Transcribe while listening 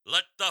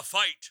the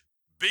fight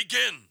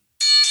begin.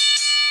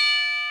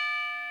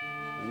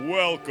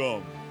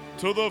 Welcome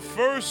to the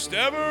first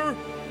ever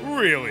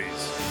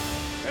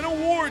Reallies, an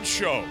award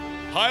show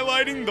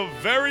highlighting the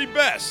very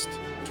best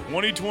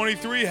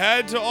 2023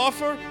 had to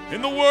offer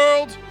in the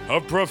world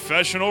of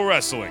professional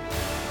wrestling.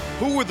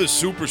 Who were the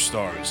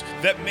superstars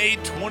that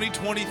made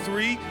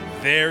 2023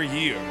 their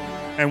year?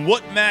 And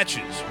what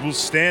matches will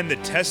stand the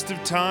test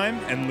of time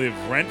and live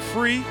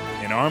rent-free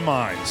in our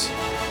minds?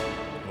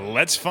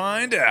 Let's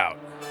find out.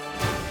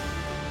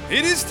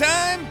 It is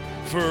time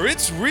for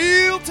It's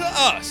Real to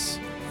Us,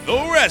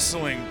 the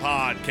Wrestling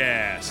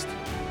Podcast,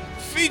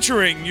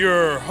 featuring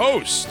your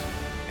host,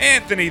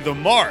 Anthony the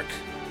Mark,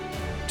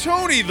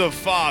 Tony the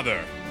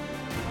Father,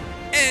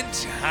 and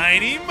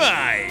Tiny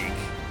Mike.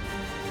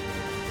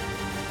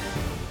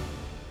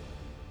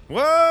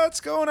 What's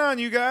going on,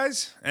 you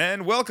guys?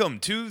 And welcome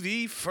to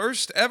the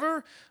first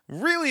ever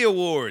Really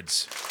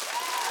Awards.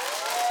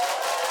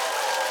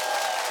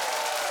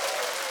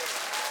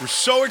 We're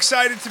so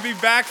excited to be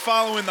back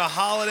following the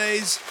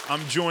holidays.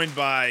 I'm joined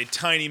by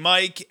Tiny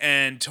Mike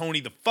and Tony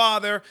the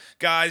Father.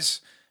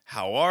 Guys,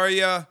 how are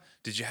ya?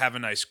 Did you have a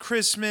nice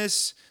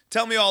Christmas?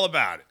 Tell me all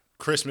about it.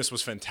 Christmas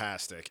was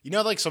fantastic. You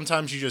know, like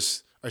sometimes you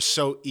just are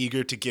so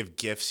eager to give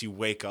gifts, you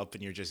wake up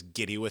and you're just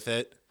giddy with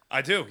it.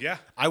 I do, yeah.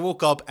 I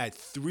woke up at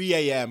 3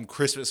 a.m.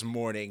 Christmas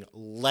morning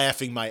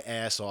laughing my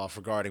ass off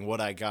regarding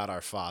what I got our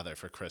father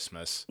for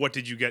Christmas. What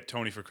did you get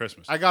Tony for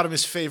Christmas? I got him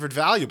his favorite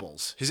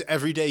valuables, his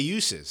everyday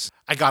uses.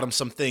 I got him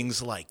some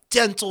things like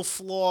dental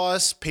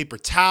floss, paper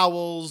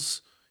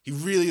towels. He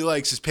really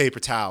likes his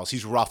paper towels.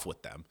 He's rough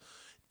with them.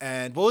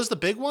 And what was the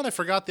big one? I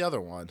forgot the other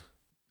one.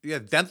 You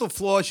got dental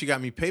floss. You got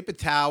me paper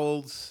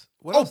towels.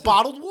 What else?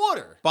 Bottled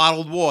water.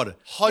 Bottled water.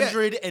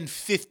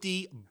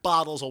 150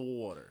 bottles of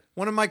water.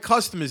 One of my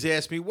customers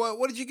asked me, what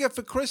did you get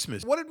for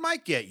Christmas? What did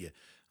Mike get you?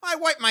 I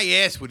wiped my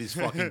ass with his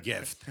fucking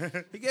gift.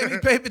 He gave me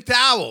paper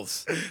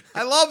towels.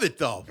 I love it,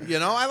 though. You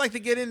know, I like to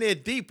get in there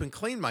deep and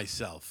clean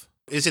myself.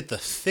 Is it the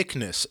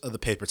thickness of the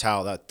paper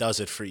towel that does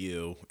it for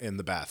you in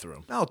the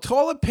bathroom? No,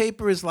 toilet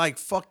paper is like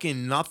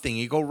fucking nothing.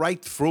 You go right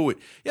through it.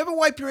 You ever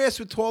wipe your ass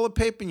with toilet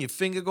paper and your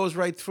finger goes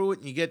right through it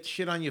and you get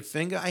shit on your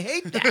finger? I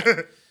hate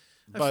that.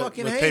 But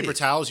with paper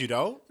towels, you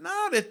don't?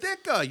 No, they're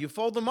thicker. You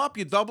fold them up,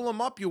 you double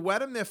them up, you wet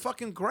them. They're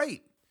fucking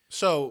great.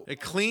 So They're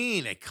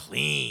clean. They're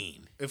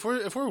clean. if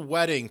we're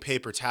wetting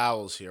paper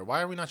towels here,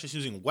 why are we not just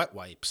using wet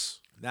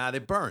wipes? Nah,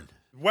 they're burned.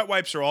 Wet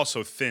wipes are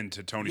also thin,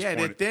 to Tony's Yeah,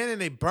 point. they're thin and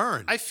they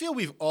burn. I feel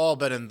we've all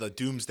been in the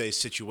doomsday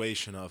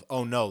situation of,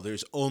 oh no,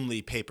 there's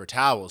only paper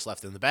towels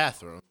left in the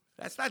bathroom.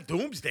 That's not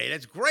doomsday.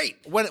 That's great.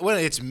 When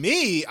it's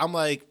me, I'm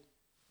like,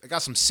 I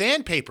got some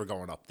sandpaper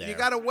going up there. You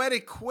got to wet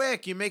it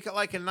quick. You make it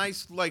like a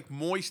nice, like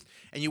moist,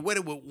 and you wet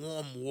it with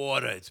warm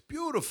water. It's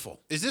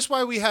beautiful. Is this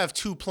why we have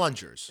two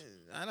plungers?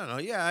 I don't know.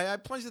 Yeah, I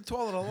plunge the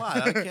toilet a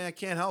lot. I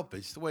can't help it.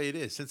 It's the way it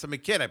is. Since I'm a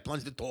kid, I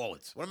plunge the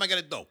toilets. What am I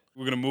going to do?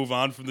 We're going to move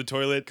on from the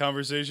toilet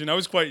conversation. I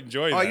was quite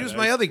enjoying Oh, that. I used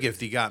my other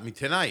gift he got me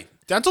tonight.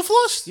 Dental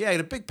floss? Yeah, he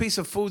had a big piece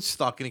of food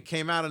stuck, and it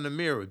came out in the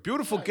mirror.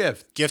 Beautiful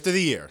gift. Gift of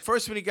the year.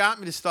 First, when he got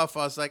me the stuff,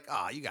 I was like,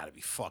 oh, you got to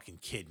be fucking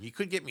kidding. You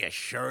couldn't get me a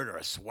shirt or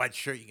a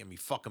sweatshirt. You get me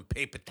fucking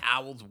paper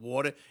towels,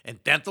 water,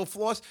 and dental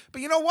floss.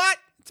 But you know what?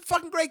 It's a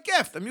fucking great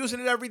gift. I'm using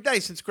it every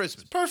day since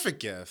Christmas. Perfect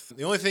gift.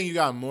 The only thing you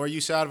got more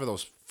use out of are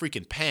those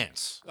freaking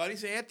pants. Oh,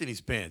 these are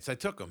Anthony's pants. I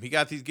took them. He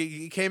got these.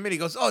 He came in. He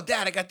goes, "Oh,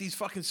 Dad, I got these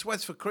fucking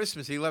sweats for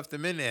Christmas." He left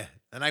them in there,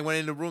 and I went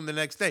in the room the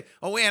next day.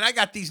 "Oh, man, I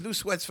got these new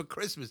sweats for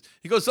Christmas."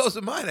 He goes, "Those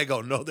are mine." I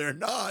go, "No, they're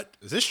not.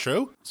 Is this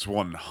true? It's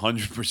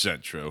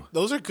 100% true.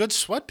 Those are good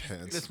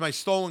sweatpants. It's my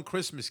stolen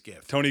Christmas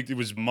gift." Tony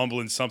was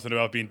mumbling something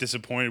about being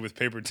disappointed with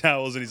paper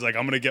towels, and he's like,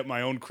 I'm going to get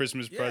my own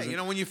Christmas Yeah, present. you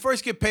know, when you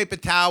first get paper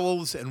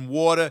towels and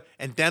water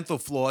and dental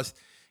floss,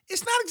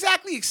 it's not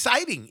exactly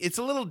exciting. It's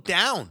a little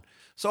down.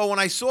 So when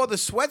I saw the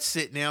sweats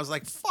sitting there, I was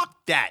like,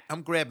 "Fuck that!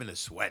 I'm grabbing the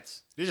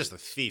sweats." You're just a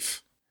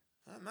thief.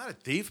 I'm not a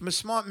thief. I'm a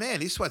smart man.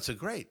 These sweats are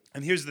great.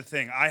 And here's the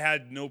thing. I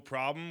had no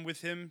problem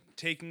with him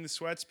taking the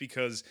sweats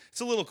because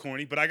it's a little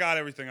corny, but I got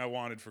everything I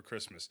wanted for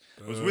Christmas.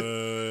 I was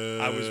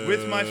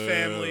with my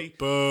family.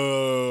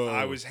 Boo.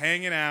 I was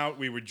hanging out.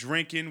 We were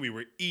drinking. We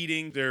were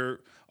eating. There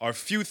are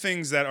few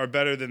things that are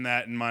better than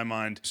that in my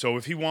mind. So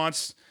if he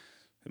wants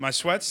my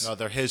sweats, No,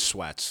 they're his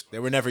sweats. They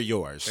were never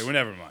yours. they were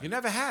never mine. You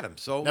never had them,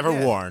 so Never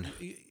worn.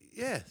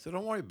 Yeah, so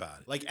don't worry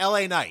about it. Like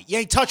LA Knight. You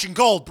ain't touching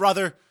gold,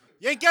 brother.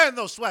 You ain't getting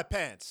those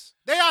sweatpants.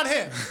 They on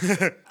him.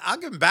 I'll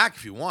give them back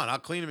if you want. I'll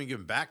clean them and give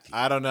them back to you.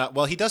 I don't know.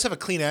 Well, he does have a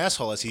clean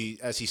asshole, as he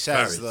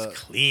says. It's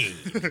clean.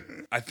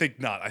 I think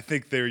not. I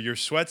think they're your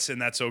sweats, and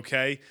that's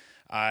okay.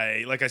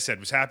 Like I said,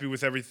 was happy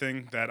with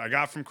everything that I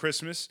got from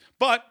Christmas,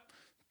 but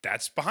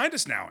that's behind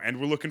us now,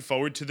 and we're looking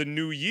forward to the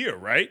new year,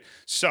 right?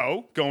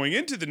 So, going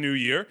into the new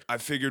year, I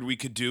figured we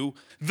could do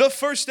the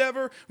first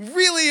ever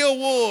Really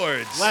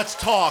Awards. Let's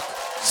talk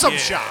some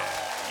shop.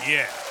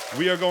 Yeah.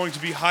 We are going to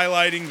be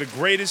highlighting the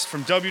greatest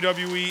from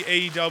WWE,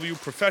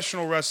 AEW,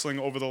 professional wrestling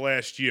over the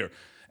last year.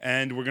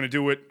 And we're going to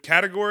do it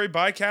category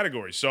by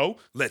category. So,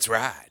 let's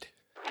ride.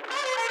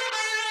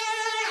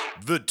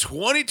 The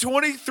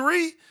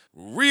 2023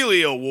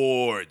 Really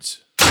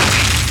Awards.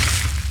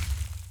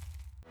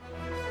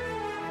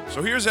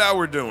 So here's how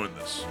we're doing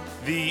this.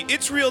 The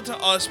It's Real to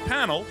Us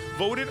panel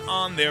voted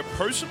on their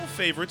personal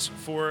favorites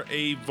for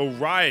a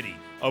variety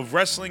of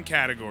wrestling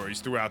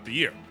categories throughout the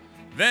year.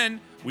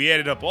 Then, we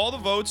added up all the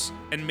votes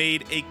and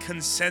made a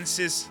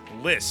consensus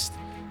list.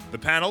 The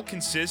panel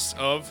consists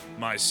of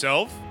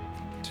myself,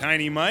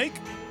 Tiny Mike,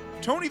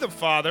 Tony the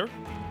Father,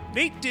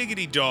 Nate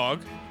Diggity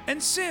Dog,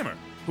 and Sammer,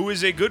 who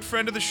is a good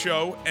friend of the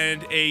show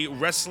and a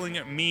wrestling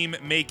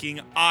meme-making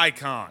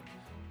icon.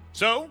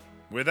 So,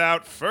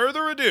 without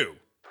further ado,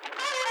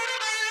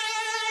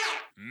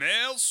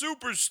 Male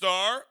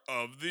Superstar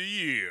of the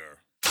Year.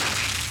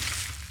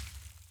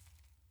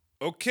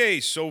 Okay,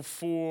 so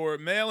for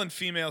Male and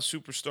Female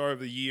Superstar of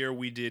the Year,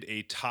 we did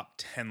a top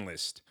 10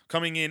 list.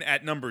 Coming in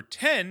at number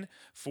 10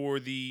 for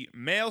the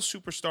Male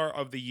Superstar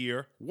of the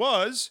Year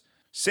was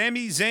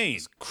Sami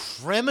Zayn.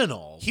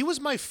 Criminal. He was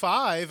my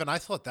 5, and I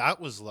thought that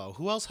was low.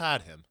 Who else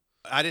had him?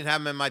 I didn't have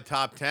him in my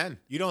top 10.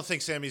 You don't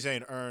think Sami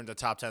Zayn earned a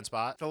top 10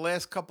 spot? The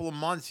last couple of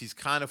months, he's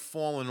kind of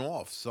fallen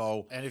off.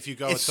 So, And if you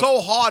go, it's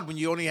so hard when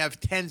you only have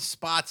 10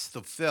 spots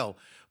to fill.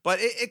 But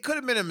it could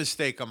have been a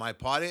mistake on my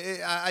part.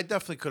 I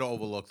definitely could have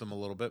overlooked him a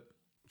little bit.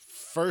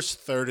 first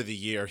third of the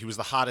year, he was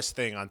the hottest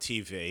thing on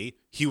TV.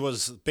 He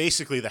was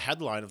basically the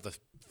headline of the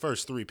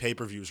first 3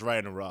 pay-per-views right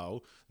in a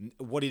row.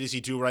 What does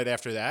he do right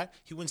after that?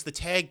 He wins the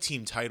tag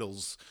team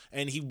titles,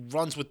 and he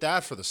runs with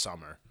that for the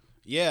summer.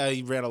 Yeah,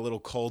 he ran a little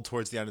cold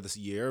towards the end of this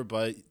year,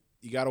 but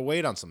you got to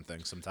wait on some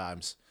things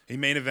sometimes. He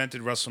main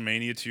evented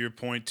WrestleMania, to your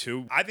point,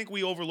 too. I think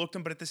we overlooked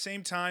him, but at the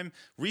same time,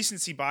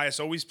 recency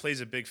bias always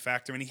plays a big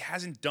factor, and he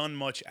hasn't done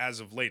much as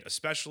of late,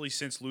 especially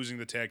since losing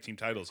the tag team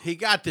titles. He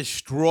got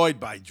destroyed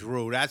by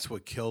Drew. That's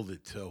what killed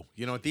it, too.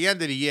 You know, at the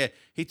end of the year,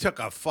 he took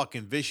a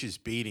fucking vicious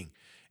beating.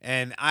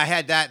 And I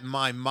had that in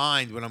my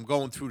mind when I'm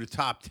going through the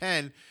top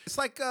 10. It's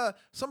like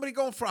somebody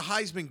going for a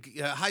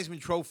Heisman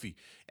Trophy,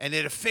 and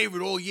they're the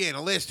favorite all year. In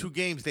the last 2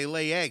 games, they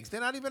lay eggs. They're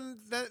not even.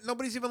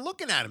 Nobody's even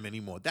looking at him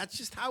anymore. That's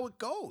just how it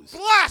goes.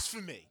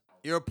 Blasphemy!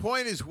 Your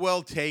point is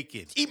well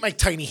taken. Eat my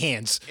tiny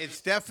hands.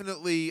 It's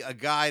definitely a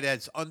guy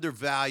that's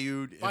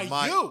undervalued in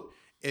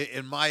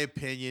my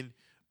opinion.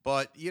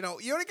 But you know,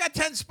 you only got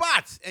 10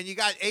 spots, and you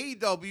got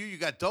AEW, you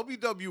got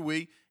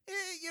WWE.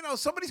 You know,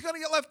 somebody's going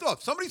to get left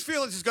off. Somebody's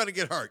feelings is going to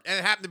get hurt, and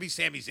it happened to be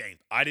Sami Zayn.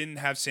 I didn't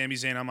have Sami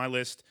Zayn on my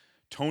list.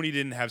 Tony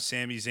didn't have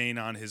Sami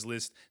Zayn on his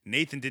list.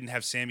 Nathan didn't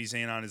have Sami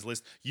Zayn on his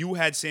list. You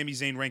had Sami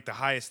Zayn ranked the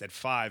highest at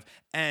 5,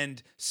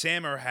 and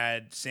Sammer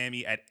had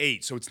Sami at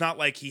 8. So it's not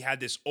like he had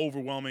this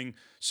overwhelming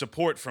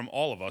support from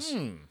all of us.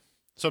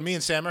 So me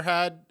and Sammer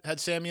had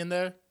Sammy in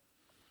there?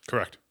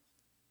 Correct.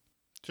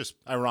 Just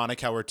ironic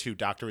how we're 2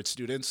 doctorate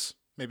students.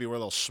 Maybe we're a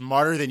little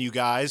smarter than you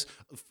guys,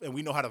 and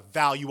we know how to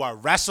value our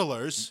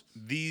wrestlers.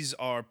 These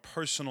are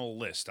personal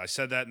lists. I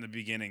said that in the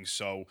beginning,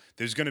 so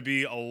there's going to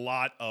be a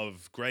lot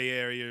of gray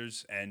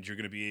areas, and you're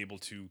going to be able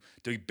to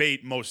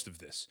debate most of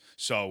this.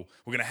 So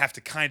we're going to have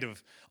to kind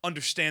of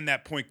understand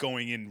that point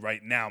going in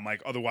right now,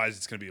 Mike. Otherwise,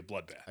 it's going to be a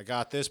bloodbath. I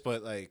got this,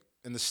 but like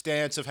in the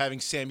stance of having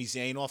Sami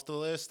Zayn off the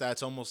list,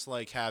 that's almost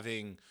like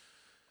having,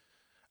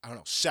 I don't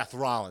know, Seth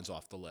Rollins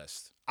off the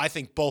list. I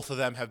think both of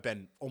them have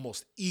been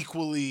almost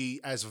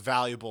equally as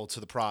valuable to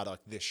the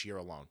product this year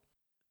alone.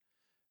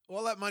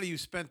 All that money you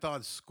spent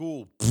on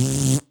school.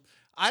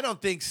 I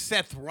don't think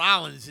Seth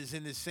Rollins is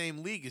in the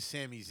same league as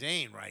Sami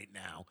Zayn right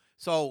now.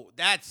 So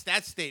that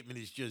statement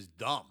is just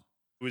dumb.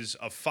 It was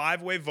a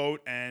 5-way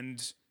vote,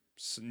 and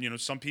you know,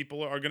 some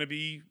people are going to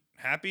be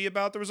happy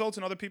about the results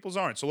and other people's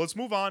aren't. So let's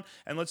move on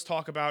and let's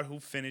talk about who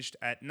finished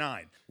at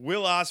 9.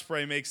 Will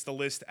Ospreay makes the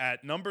list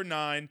at number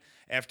 9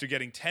 after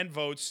getting 10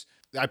 votes.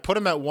 I put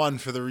him at 1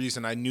 for the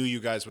reason I knew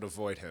you guys would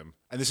avoid him.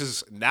 And this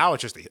is now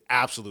it's just the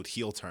absolute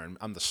heel turn.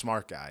 I'm the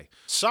smart guy.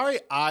 Sorry,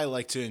 I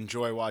like to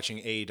enjoy watching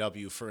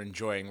AEW for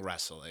enjoying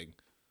wrestling.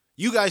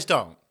 You guys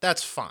don't.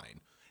 That's fine.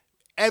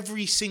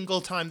 Every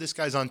single time this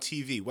guy's on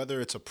TV, whether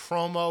it's a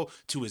promo,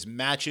 to his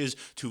matches,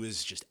 to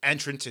his just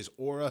entrance, his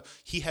aura,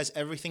 he has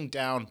everything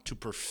down to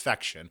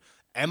perfection.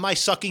 Am I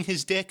sucking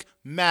his dick?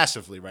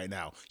 Massively right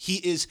now. He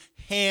is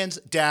hands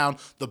down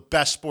the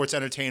best sports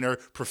entertainer,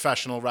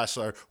 professional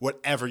wrestler,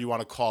 whatever you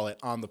want to call it,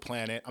 on the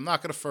planet. I'm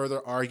not going to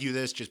further argue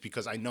this just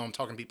because I know I'm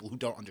talking to people who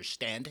don't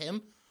understand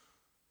him.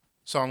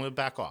 So I'm going to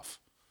back off.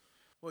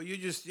 Well,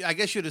 I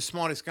guess you're the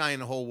smartest guy in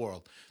the whole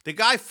world. The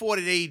guy fought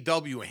at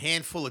AEW a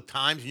handful of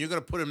times, and you're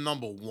going to put him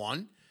number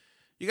 1?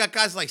 You got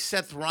guys like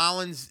Seth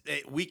Rollins,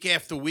 week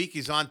after week,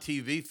 he's on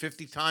TV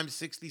 50 times,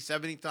 60,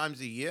 70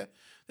 times a year.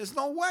 There's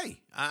no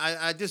way.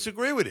 I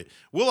disagree with it.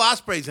 Will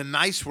Ospreay's a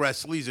nice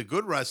wrestler. He's a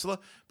good wrestler,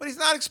 but he's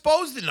not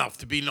exposed enough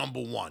to be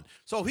number 1.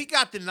 So he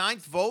got the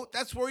 9th vote.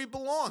 That's where he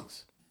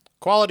belongs.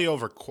 Quality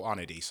over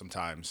quantity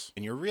sometimes.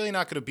 And you're really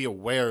not going to be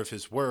aware of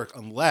his work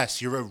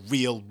unless you're a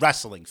real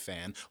wrestling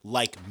fan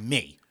like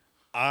me.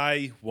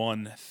 I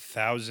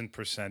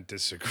 1,000%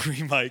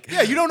 disagree, Mike.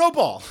 Yeah, you don't know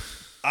ball.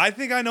 I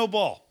think I know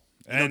ball.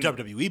 You know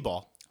WWE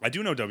ball. I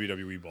do know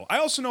WWE ball. I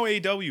also know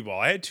AEW ball.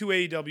 I had 2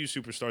 AEW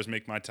superstars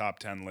make my top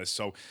 10 list.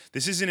 So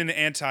this isn't an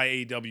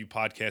anti-AEW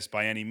podcast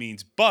by any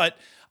means. But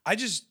I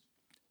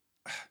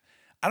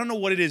don't know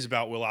what it is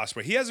about Will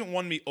Ospreay. He hasn't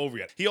won me over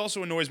yet. He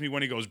also annoys me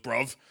when he goes,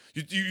 bruv.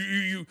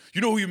 You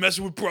know who you're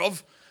messing with,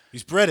 bruv?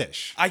 He's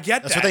British. I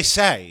get that. That's what they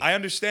say. I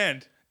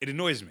understand. It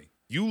annoys me.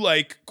 You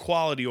like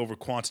quality over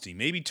quantity.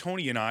 Maybe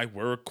Tony and I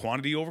were a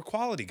quantity over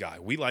quality guy.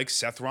 We like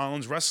Seth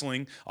Rollins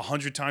wrestling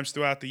 100 times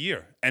throughout the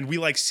year. And we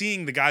like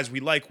seeing the guys we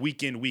like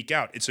week in, week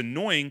out. It's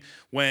annoying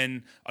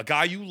when a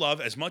guy you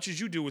love as much as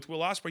you do with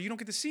Will Ospreay, you don't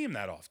get to see him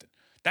that often.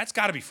 That's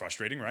got to be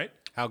frustrating, right?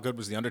 How good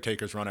was The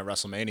Undertaker's run at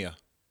WrestleMania?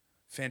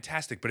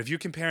 Fantastic. But if you're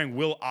comparing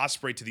Will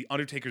Ospreay to The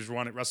Undertaker's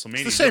run at WrestleMania,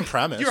 It's the same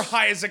premise. You're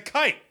high as a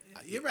kite.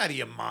 You're out of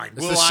your mind.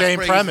 It's the same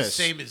Ospreay premise. Is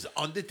the same as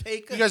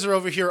Undertaker. You guys are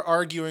over here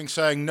arguing,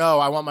 saying, no,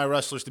 I want my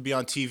wrestlers to be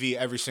on TV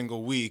every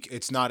single week.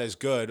 It's not as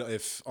good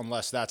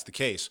unless that's the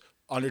case.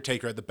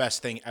 Undertaker had the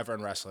best thing ever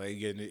in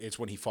wrestling, and it's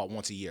when he fought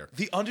once a year.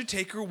 The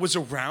Undertaker was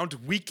around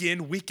week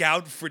in, week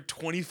out for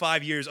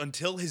 25 years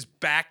until his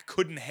back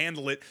couldn't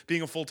handle it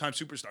being a full-time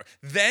superstar.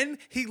 Then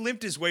he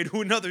limped his way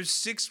to another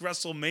 6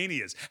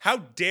 WrestleManias. How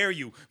dare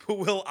you put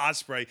Will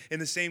Ospreay in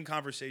the same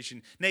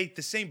conversation, nay,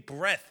 the same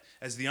breath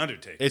as The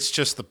Undertaker? It's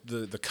just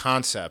the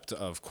concept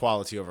of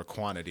quality over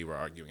quantity we're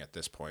arguing at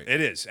this point. It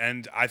is,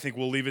 and I think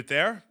we'll leave it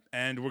there.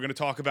 And we're going to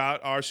talk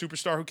about our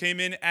superstar who came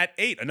in at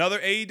 8, another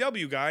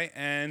AEW guy,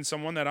 and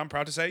someone that I'm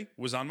proud to say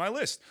was on my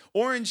list,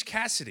 Orange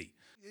Cassidy.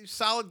 He's a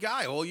solid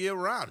guy all year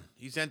round.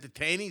 He's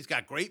entertaining. He's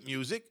got great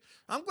music.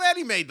 I'm glad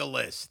he made the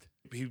list.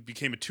 He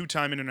became a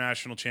 2-time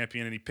international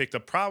champion, and he picked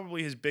up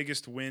probably his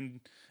biggest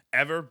win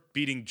ever,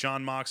 beating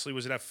Jon Moxley.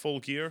 Was it at Full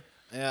Gear?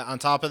 Yeah, on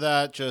top of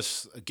that,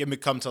 just a gimmick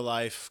come to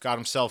life, got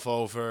himself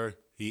over.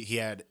 He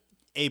had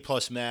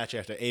A-plus match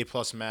after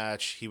A-plus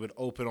match. He would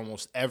open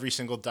almost every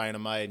single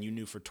Dynamite, and you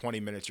knew for 20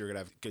 minutes you were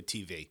going to have good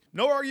TV.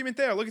 No argument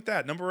there. Look at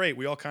that. Number 8.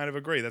 We all kind of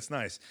agree. That's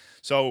nice.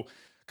 So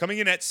coming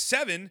in at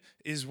 7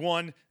 is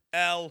one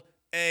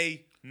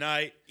L.A.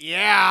 Knight.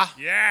 Yeah.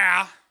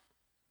 Yeah.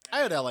 I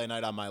had LA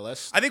Knight on my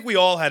list. I think we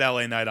all had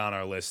L.A. Knight on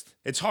our list.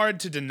 It's hard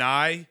to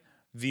deny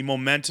the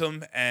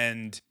momentum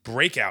and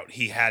breakout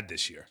he had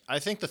this year. I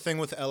think the thing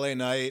with LA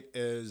Knight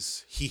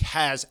is he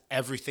has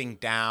everything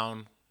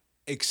down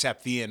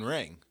except the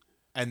in-ring.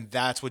 And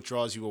that's what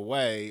draws you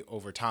away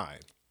over time.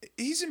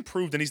 He's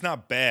improved and he's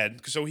not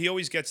bad. So he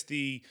always gets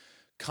the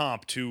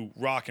comp to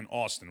Rock and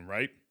Austin,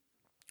 right?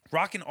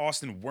 Rock and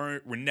Austin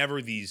were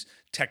never these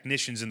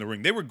technicians in the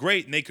ring. They were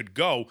great and they could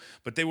go,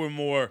 but they were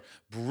more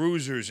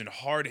bruisers and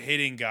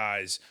hard-hitting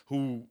guys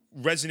who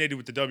resonated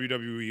with the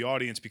WWE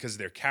audience because of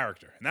their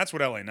character. And that's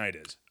what LA Knight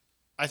is.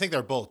 I think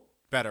they're both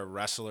better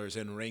wrestlers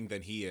in ring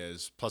than he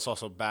is. Plus,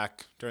 also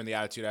back during the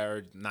Attitude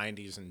Era,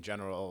 90s in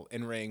general,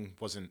 in ring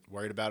wasn't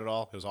worried about it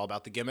all. It was all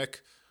about the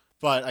gimmick.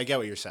 But I get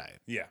what you're saying.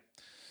 Yeah.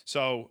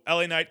 So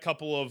LA Knight,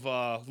 couple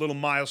of little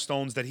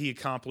milestones that he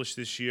accomplished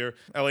this year.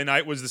 LA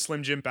Knight was the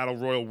Slim Jim Battle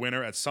Royal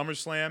winner at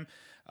SummerSlam.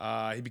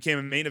 He became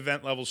a main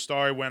event level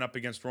star. He went up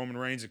against Roman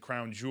Reigns at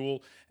Crown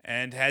Jewel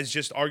and has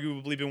just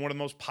arguably been one of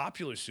the most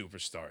popular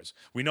superstars.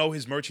 We know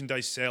his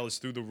merchandise sale is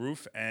through the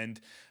roof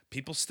and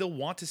people still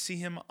want to see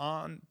him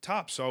on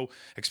top. So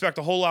expect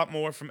a whole lot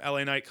more from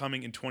LA Knight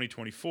coming in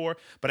 2024.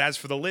 But as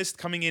for the list,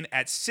 coming in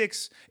at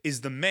 6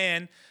 is the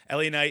man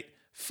LA Knight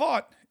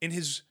fought in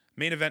his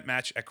main event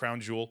match at Crown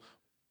Jewel,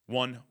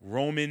 one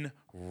Roman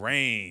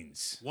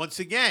Reigns. Once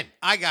again,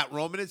 I got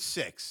Roman at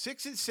 6.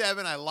 6 and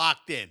 7, I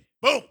locked in.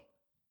 Boom.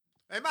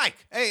 Hey, Mike.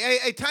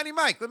 Hey, Tiny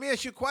Mike, let me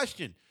ask you a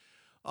question.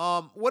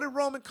 What did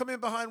Roman come in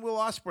behind Will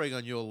Ospreay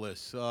on your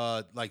list?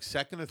 Like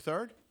second or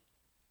third?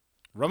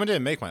 Roman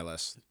didn't make my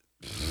list.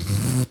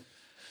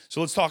 So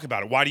let's talk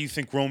about it. Why do you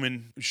think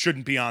Roman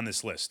shouldn't be on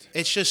this list?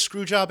 It's just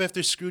screw job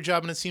after screw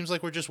job, and it seems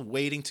like we're just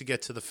waiting to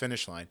get to the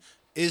finish line.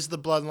 Is the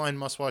Bloodline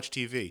must-watch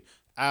TV?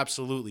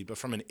 Absolutely. But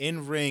from an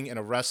in-ring and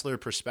a wrestler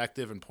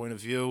perspective and point of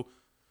view,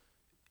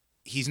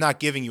 he's not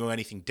giving you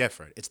anything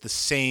different. It's the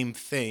same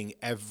thing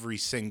every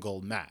single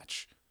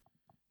match.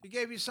 He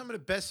gave you some of the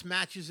best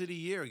matches of the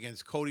year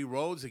against Cody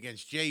Rhodes,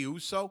 against Jey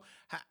Uso.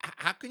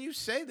 How can you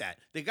say that?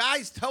 The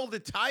guys held the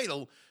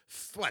title,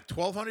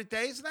 1,200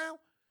 days now?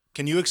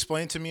 Can you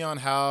explain to me on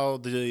how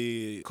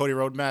the Cody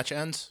Rhodes match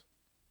ends?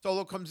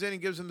 Solo comes in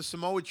and gives him the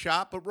Samoa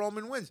chop, but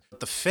Roman wins.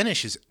 The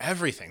finish is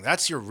everything.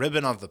 That's your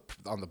ribbon on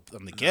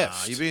the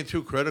gift. You're being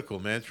too critical,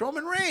 man. It's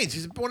Roman Reigns.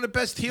 He's one of the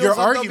best heels Your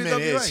on argument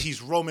WWE. is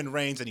he's Roman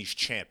Reigns and he's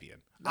champion.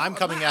 I'm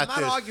I'm not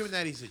this. arguing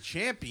that he's a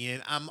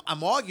champion.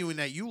 I'm arguing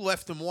that you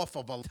left him off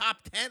of a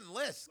top 10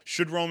 list.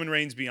 Should Roman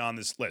Reigns be on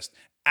this list?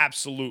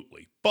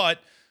 Absolutely. But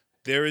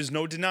there is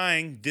no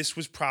denying this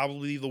was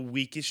probably the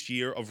weakest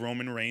year of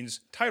Roman Reigns'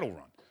 title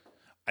run.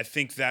 I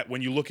think that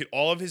when you look at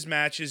all of his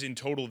matches in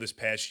total this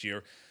past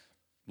year,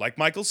 like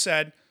Michael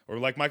said, or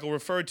like Michael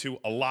referred to,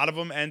 a lot of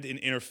them end in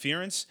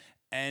interference,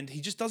 and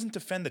he just doesn't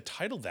defend the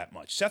title that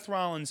much. Seth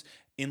Rollins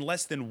in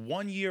less than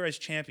 1 year as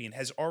champion,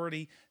 has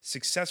already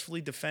successfully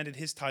defended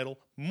his title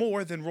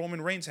more than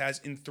Roman Reigns has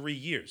in 3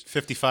 years.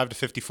 55 to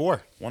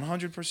 54.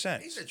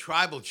 100%. He's a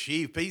tribal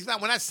chief, but he's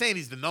not. We're not saying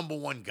he's the number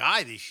one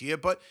guy this year,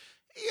 but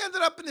he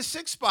ended up in the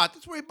 6th spot.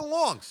 That's where he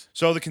belongs.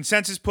 So the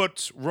consensus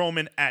puts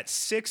Roman at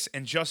 6,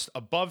 and just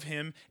above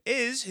him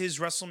is his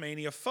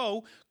WrestleMania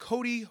foe,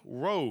 Cody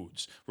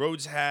Rhodes.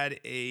 Rhodes had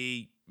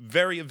a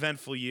very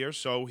eventful year.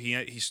 So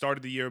he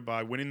started the year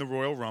by winning the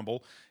Royal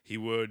Rumble. He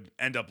would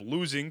end up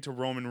losing to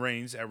Roman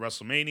Reigns at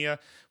WrestleMania,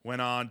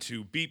 went on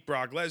to beat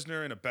Brock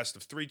Lesnar in a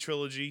best-of-3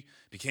 trilogy,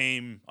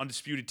 became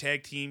undisputed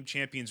tag team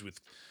champions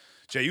with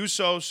Jey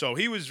Uso. So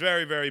he was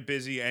very, very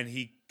busy, and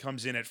he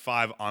comes in at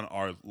 5 on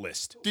our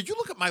list. Did you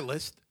look at my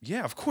list?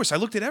 Yeah, of course. I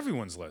looked at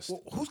everyone's list.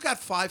 Well, who's got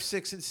 5,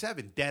 6, and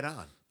 7 dead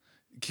on?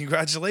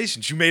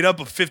 Congratulations. You made up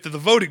a fifth of the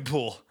voting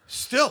pool.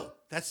 Still,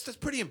 that's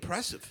pretty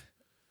impressive.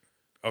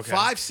 Okay.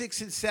 5,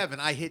 6, and 7,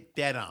 I hit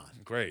dead on.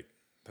 Great.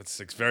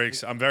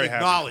 I'm very happy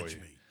Acknowledge for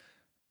you.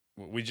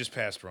 me. We just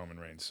passed Roman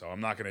Reigns, so I'm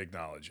not going to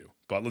acknowledge you.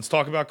 But let's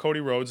talk about Cody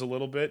Rhodes a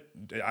little bit.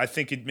 I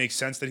think it makes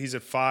sense that he's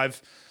at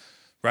 5,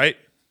 right?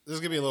 This is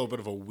going to be a little bit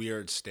of a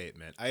weird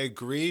statement. I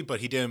agree, but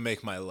he didn't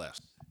make my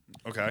list.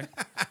 Okay.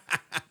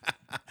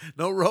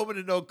 No Roman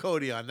and no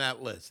Cody on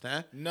that list,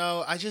 huh?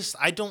 No,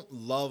 I don't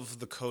love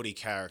the Cody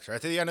character.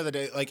 At the end of the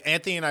day, like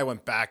Anthony and I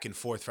went back and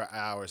forth for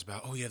hours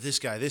about, oh yeah, this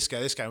guy.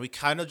 And we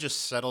kind of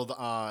just settled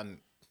on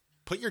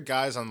put your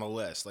guys on the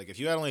list. Like if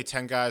you had only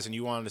 10 guys and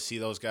you wanted to see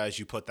those guys,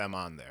 you put them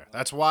on there.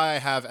 That's why I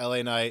have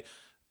LA Knight.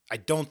 I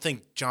don't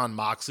think John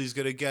Moxley's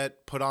going to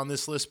get put on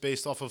this list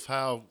based off of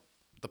how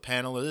the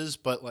panel is,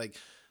 but like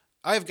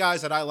I have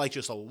guys that I like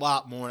just a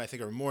lot more and I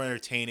think are more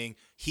entertaining.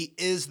 He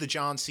is the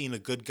John Cena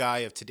good guy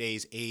of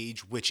today's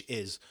age,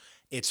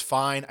 it's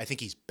fine. I think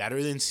he's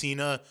better than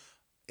Cena.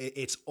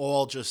 It's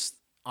all just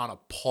on a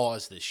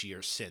pause this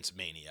year since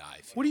Mania,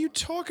 I feel. What are you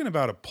talking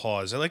about, a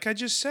pause? Like I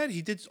just said,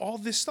 he did all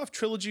this stuff,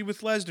 trilogy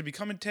with Lesnar,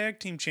 becoming tag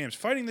team champs,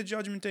 fighting the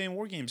Judgment Day in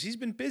War Games. He's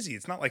been busy.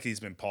 It's not like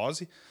he's been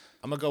paused.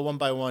 I'm going to go one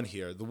by one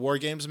here. The War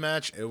Games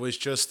match, it was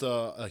just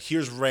a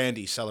here's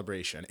Randy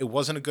celebration. It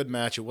wasn't a good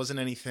match. It wasn't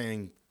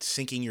anything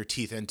sinking your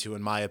teeth into,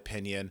 in my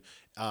opinion.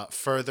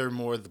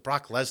 Furthermore, the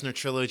Brock Lesnar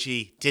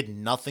trilogy did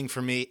nothing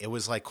for me. It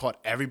was like caught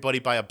everybody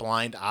by a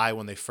blind eye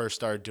when they first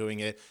started doing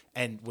it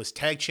and was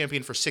tag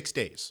champion for 6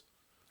 days.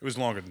 It was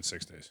longer than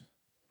 6 days.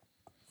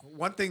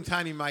 One thing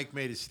Tiny Mike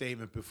made a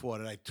statement before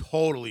that I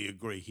totally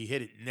agree. He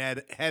hit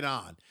it head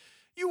on.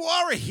 You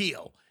are a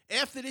heel.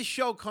 After this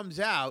show comes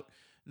out,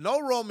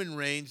 no Roman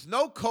Reigns,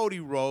 no Cody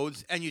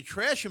Rhodes, and you're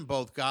trashing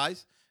both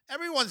guys,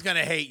 everyone's going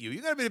to hate you.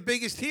 You're going to be the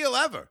biggest heel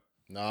ever.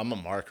 No, I'm a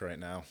mark right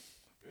now.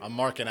 I'm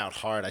marking out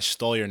hard. I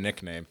stole your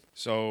nickname.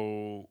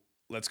 So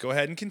let's go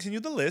ahead and continue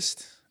the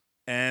list.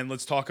 And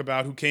let's talk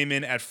about who came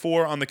in at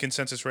 4 on the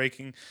consensus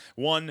ranking.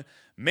 1,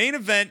 main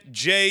event,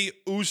 Jey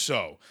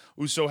Uso.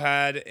 Uso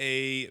had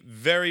a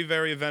very,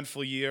 very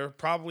eventful year,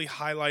 probably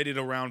highlighted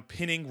around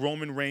pinning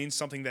Roman Reigns,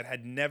 something that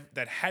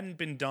hadn't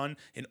been done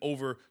in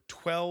over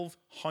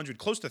 1,200,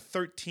 close to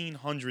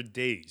 1,300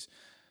 days.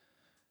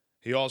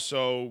 He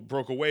also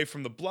broke away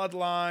from the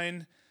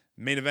bloodline,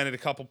 main evented a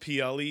couple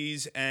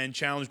PLEs, and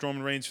challenged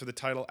Roman Reigns for the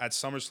title at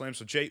SummerSlam.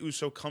 So Jey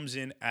Uso comes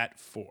in at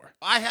 4.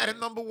 I had him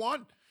number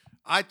 1.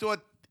 I thought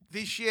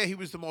this year he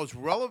was the most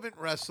relevant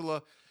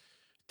wrestler,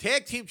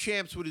 tag team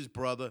champs with his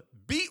brother,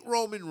 beat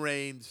Roman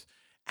Reigns,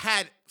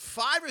 had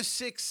 5 or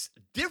 6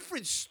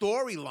 different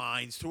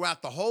storylines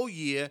throughout the whole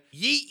year.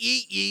 Yeet,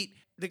 yeet, yeet.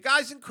 The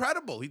guy's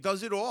incredible. He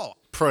does it all.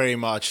 Pretty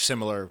much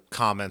similar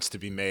comments to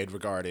be made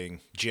regarding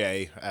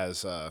Jay,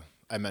 as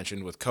I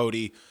mentioned with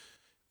Cody.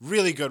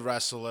 Really good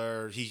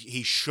wrestler.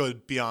 He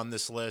should be on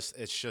this list.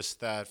 It's just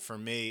that for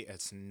me,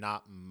 it's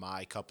not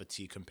my cup of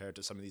tea compared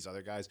to some of these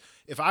other guys.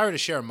 If I were to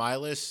share my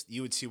list,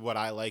 you would see what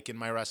I like in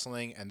my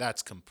wrestling, and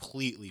that's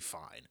completely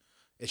fine.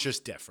 It's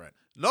just different.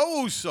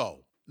 No Uso,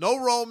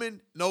 no Roman,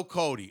 no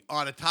Cody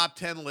on a top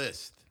 10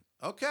 list.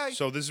 Okay.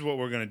 So this is what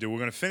we're going to do. We're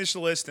going to finish the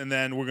list, and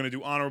then we're going to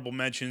do honorable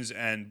mentions,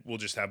 and we'll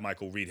just have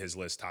Michael read his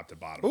list top to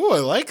bottom. Ooh, I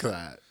like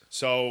that.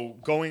 So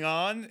going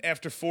on,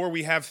 after 4,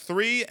 we have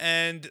 3,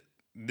 and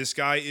this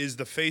guy is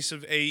the face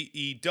of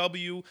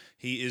AEW.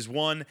 He is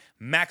 1,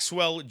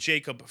 Maxwell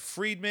Jacob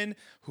Friedman,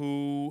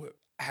 who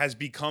has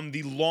become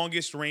the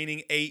longest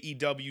reigning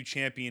AEW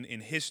champion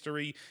in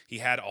history. He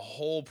had a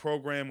whole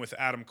program with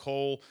Adam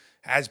Cole,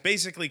 has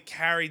basically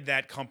carried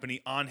that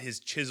company on his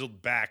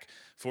chiseled back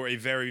for a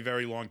very,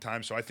 very long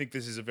time. So I think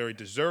this is a very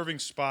deserving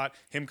spot,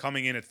 him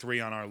coming in at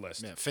 3 on our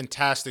list. Man,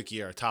 fantastic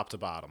year, top to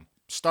bottom.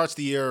 Starts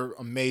the year,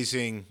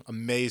 amazing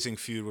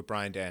feud with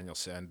Bryan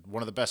Danielson.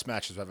 One of the best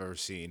matches I've ever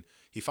seen.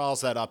 He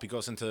follows that up. He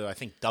goes into, I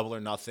think, Double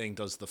or Nothing,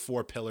 does the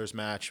 4 Pillars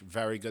match.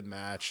 Very good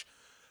match.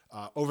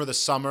 Over the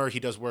summer, he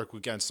does work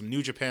against some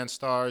New Japan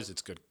stars.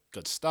 It's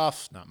good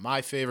stuff. Not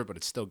my favorite, but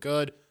it's still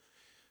good.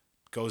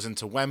 Goes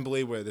into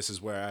Wembley, where this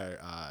is where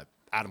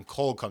Adam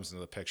Cole comes into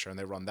the picture, and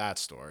they run that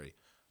story.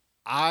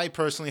 I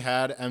personally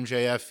had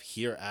MJF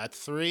here at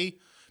 3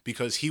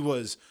 because he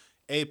was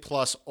A+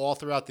 all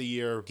throughout the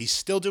year. He's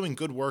still doing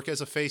good work as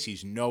a face.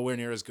 He's nowhere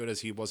near as good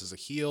as he was as a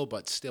heel,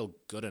 but still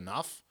good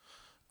enough.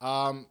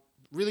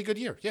 Really good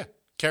year. Yeah.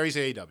 Carries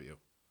AEW.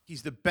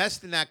 He's the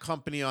best in that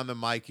company on the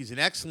mic. He's an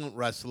excellent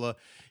wrestler.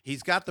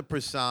 He's got the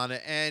persona.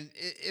 And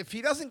if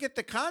he doesn't get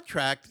the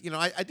contract,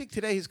 I think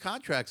today his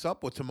contract's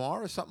up or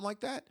tomorrow or something like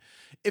that.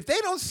 If they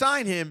don't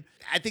sign him,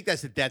 I think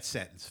that's a death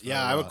sentence.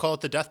 Yeah, I would call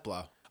it the death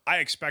blow. I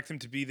expect him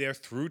to be there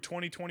through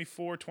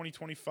 2024,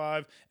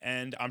 2025,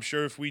 and I'm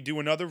sure if we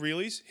do another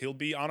Reallies, he'll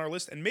be on our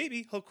list, and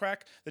maybe he'll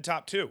crack the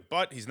top 2,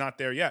 but he's not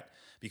there yet.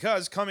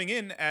 Because coming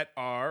in at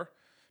our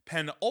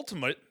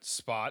penultimate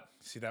spot,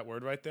 see that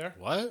word right there?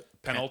 What?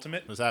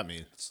 Penultimate? What does that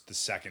mean? It's the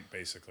second,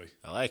 basically.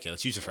 I like it.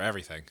 Let's use it for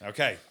everything.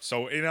 Okay,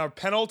 so in our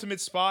penultimate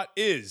spot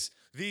is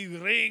the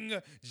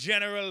Ring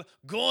General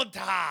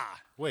Gunther.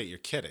 Wait, you're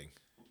kidding.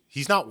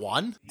 He's not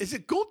one? Is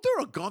it Gunther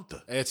or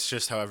Gunther? It's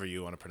just however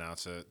you want to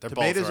pronounce it. They're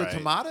Tomatoes both right. or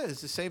tomato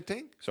is the same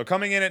thing? So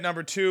coming in at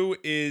number 2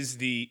 is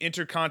the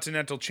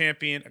Intercontinental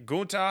Champion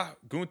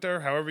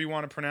Gunther, however you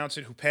want to pronounce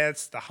it, who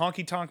passed the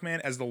Honky Tonk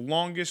Man as the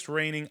longest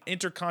reigning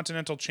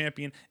Intercontinental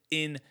Champion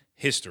in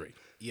history.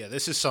 Yeah,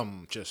 this is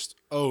some just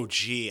OG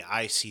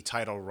IC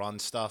title run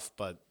stuff,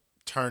 but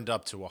turned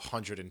up to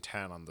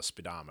 110 on the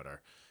speedometer.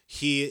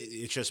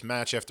 It's just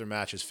match after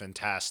match is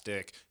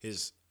fantastic.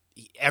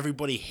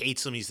 Everybody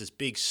hates him. He's this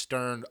big,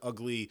 stern,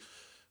 ugly,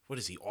 what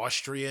is he,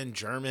 Austrian,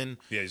 German?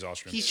 Yeah, he's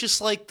Austrian. He's just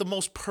like the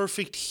most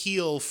perfect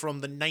heel from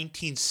the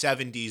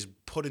 1970s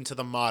put into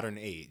the modern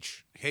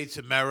age. Hates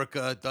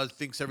America,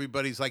 thinks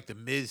everybody's like the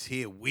Miz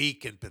here,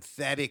 weak and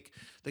pathetic.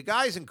 The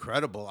guy's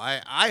incredible.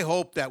 I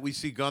hope that we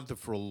see Gunther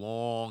for a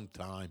long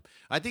time.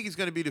 I think he's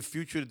going to be the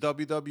future of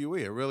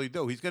WWE. I really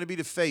do. He's going to be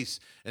the face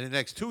in the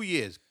next 2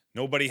 years.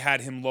 Nobody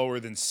had him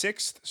lower than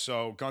 6th,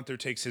 so Gunther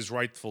takes his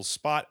rightful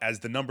spot as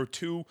the number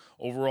 2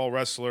 overall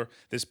wrestler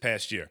this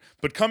past year.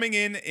 But coming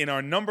in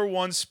our number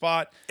 1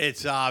 spot,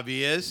 it's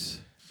obvious,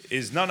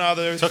 is none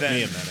other Took than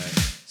me a minute.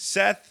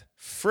 Seth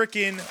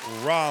frickin'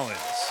 Rollins,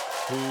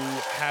 who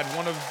had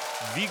one of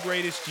the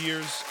greatest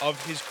years of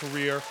his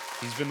career.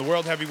 He's been the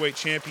World Heavyweight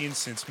Champion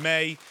since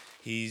May.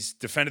 He's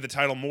defended the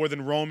title more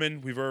than Roman,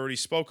 we've already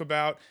spoke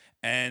about,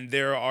 and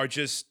there are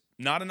just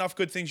not enough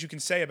good things you can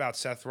say about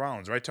Seth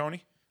Rollins, right,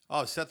 Tony?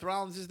 Oh, Seth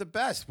Rollins is the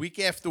best. Week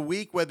after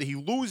week, whether he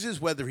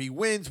loses, whether he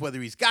wins, whether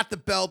he's got the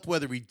belt,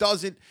 whether he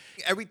doesn't,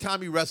 every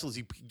time he wrestles,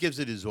 he gives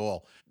it his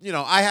all.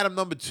 I had him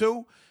number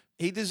 2.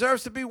 He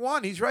deserves to be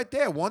 1. He's right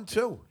there, 1,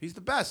 2. He's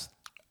the best.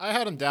 I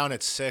had him down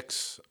at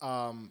 6.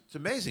 It's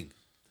amazing.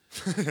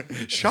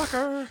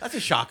 Shocker. That's a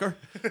shocker.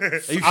 Are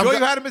you sure you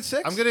had him at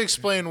 6? I'm going to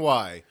explain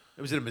why.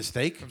 Was it a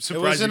mistake? I'm It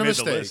surprised wasn't you a made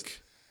the list.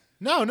 mistake.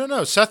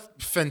 No. Seth,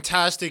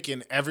 fantastic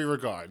in every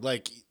regard.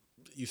 Like,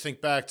 you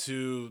think back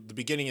to the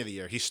beginning of the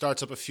year. He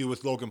starts up a feud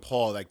with Logan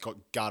Paul that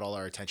got all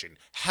our attention.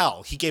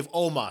 Hell, he gave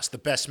Omos the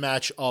best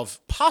match of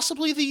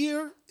possibly the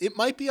year. It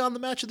might be on the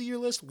match of the year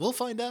list. We'll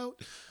find out.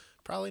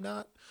 Probably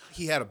not.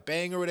 He had a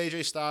banger with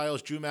AJ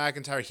Styles, Drew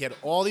McIntyre. He had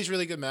all these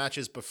really good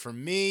matches. But for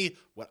me,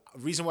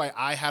 reason why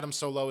I had him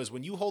so low is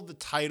when you hold the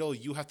title,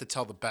 you have to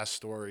tell the best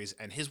stories.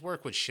 And his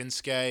work with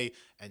Shinsuke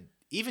and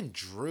even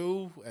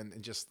Drew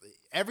and just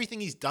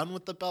everything he's done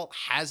with the belt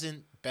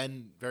hasn't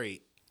been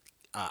very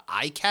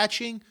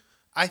eye-catching,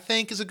 I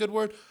think is a good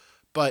word.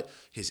 But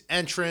his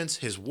entrance,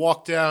 his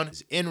walk down,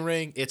 his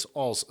in-ring, it's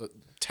all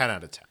 10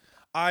 out of 10.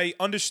 I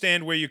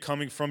understand where you're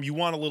coming from. You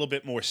want a little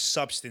bit more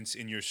substance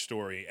in your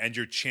story and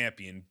your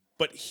champion.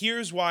 But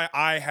here's why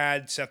I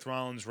had Seth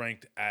Rollins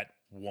ranked at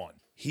 1.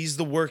 He's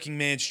the working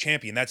man's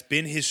champion. That's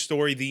been his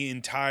story the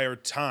entire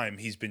time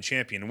he's been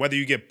champion. And whether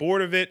you get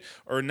bored of it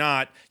or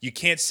not, you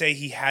can't say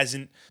he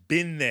hasn't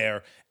been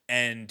there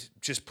and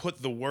just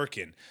put the work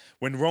in.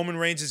 When Roman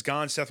Reigns is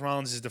gone, Seth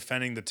Rollins is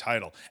defending the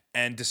title.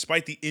 And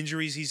despite the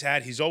injuries he's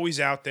had, he's always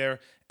out there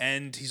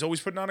and he's always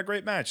putting on a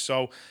great match.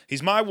 So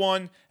he's my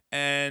 1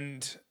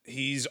 and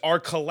he's our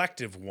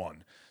collective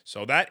 1.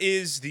 So that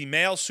is the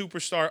male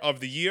superstar of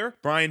the year.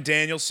 Bryan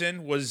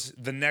Danielson was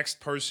the next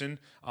person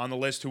on the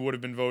list who would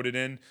have been voted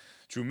in.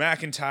 Drew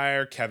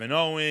McIntyre, Kevin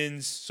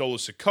Owens, Solo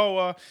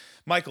Sikoa.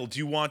 Michael, do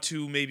you want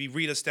to maybe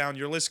read us down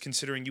your list,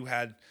 considering you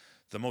had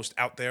the most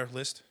out there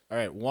list? All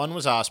right, 1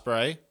 was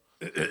Ospreay.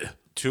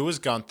 2 was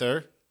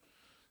Gunther.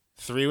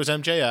 3 was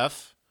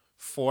MJF.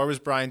 4 was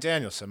Bryan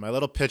Danielson. My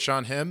little pitch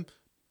on him,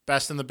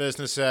 best in the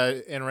business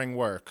at in-ring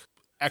work.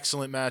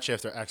 Excellent match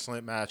after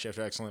excellent match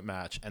after excellent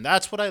match. And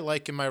that's what I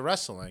like in my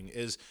wrestling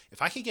is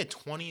if I can get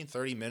 20 and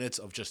 30 minutes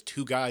of just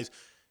 2 guys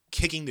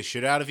kicking the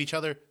shit out of each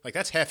other, like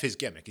that's half his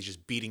gimmick. He's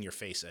just beating your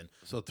face in.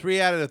 So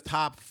 3 out of the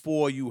top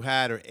 4 you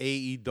had are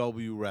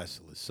AEW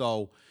wrestlers.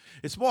 So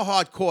it's more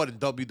hardcore than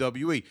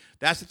WWE.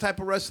 That's the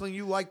type of wrestling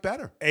you like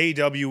better.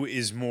 AEW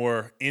is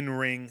more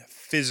in-ring,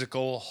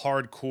 physical,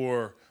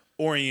 hardcore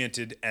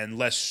oriented and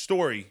less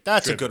story.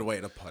 That's a good way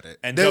to put it.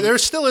 And there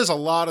still is a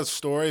lot of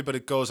story, but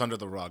it goes under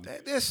the rug.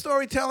 Their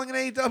storytelling in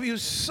AEW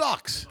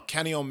sucks.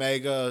 Kenny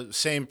Omega,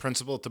 same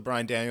principle to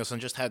Bryan Danielson,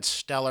 just had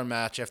stellar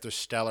match after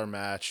stellar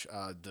match.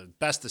 The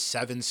Best of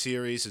 7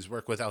 series, his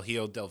work with El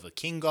Hijo del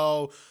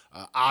Vikingo.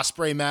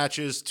 Ospreay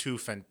matches, 2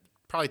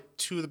 probably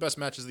two of the best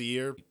matches of the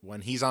year.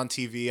 When he's on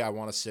TV, I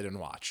want to sit and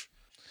watch.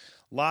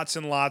 Lots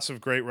and lots of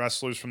great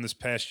wrestlers from this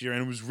past year,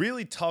 and it was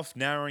really tough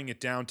narrowing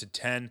it down to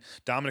 10.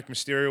 Dominic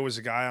Mysterio was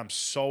a guy I'm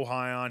so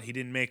high on. He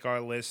didn't make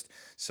our list,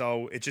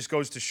 so it just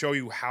goes to show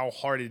you how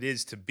hard it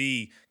is to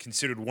be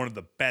considered one of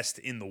the best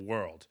in the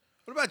world.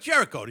 What about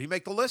Jericho? Did he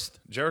make the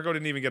list? Jericho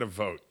didn't even get a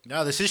vote.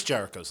 No, this is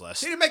Jericho's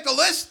list. He didn't make the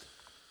list?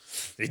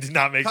 He did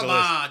not make the list.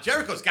 Come on,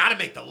 Jericho's got to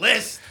make the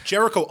list.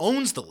 Jericho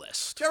owns the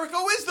list. Jericho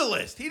is the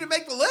list. He didn't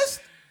make the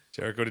list?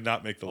 Jericho did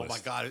not make the Oh, list. my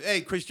God.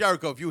 Hey, Chris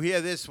Jericho, if you hear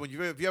this,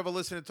 if you ever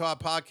listen to our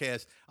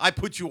podcast, I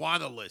put you on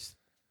the list.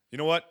 You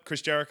know what,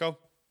 Chris Jericho?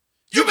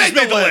 You just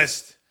made the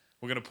list.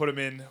 We're going to put him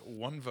in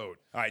one vote.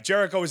 All right,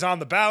 Jericho is on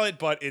the ballot,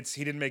 but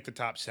he didn't make the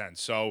top 10.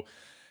 So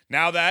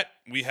now that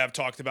we have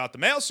talked about the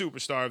male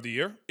superstar of the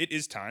year, it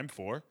is time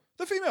for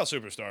the female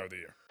superstar of the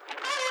year.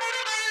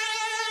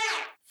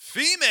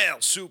 Female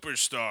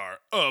superstar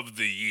of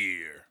the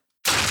year.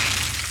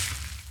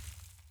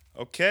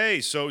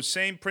 Okay, so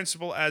same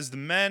principle as the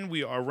men.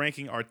 We are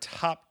ranking our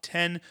top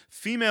 10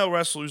 female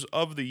wrestlers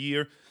of the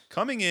year.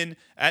 Coming in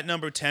at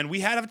number 10, we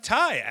had a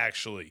tie,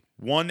 actually.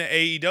 One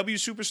AEW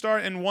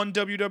superstar and one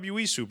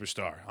WWE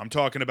superstar. I'm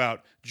talking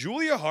about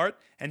Julia Hart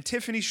and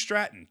Tiffany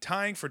Stratton,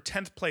 tying for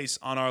 10th place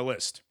on our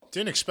list.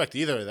 Didn't expect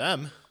either of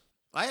them.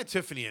 I had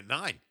Tiffany at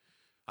 9.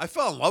 I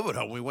fell in love with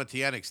her when we went to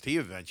the NXT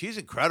event. She's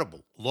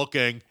incredible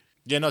looking.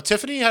 Yeah, no,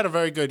 Tiffany had a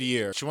very good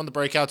year. She won the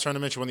breakout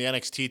tournament. She won the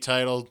NXT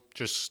title.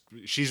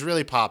 She's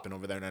really popping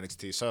over there in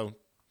NXT. So,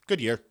 good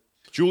year.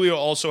 Julia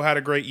also had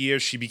a great year.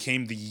 She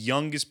became the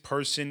youngest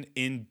person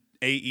in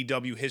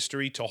AEW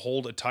history to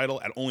hold a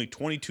title at only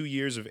 22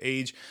 years of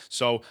age.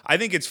 So I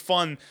think it's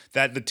fun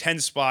that the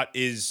 10 spot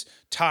is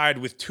tied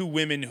with two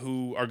women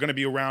who are going to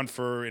be around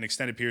for an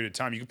extended period of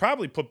time. You could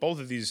probably put both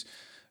of these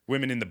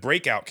women in the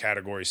breakout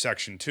category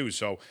section too.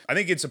 So I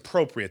think it's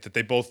appropriate that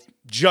they both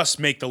just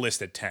make the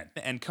list at 10.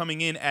 And coming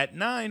in at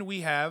 9,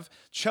 we have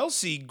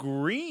Chelsea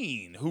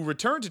Green, who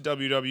returned to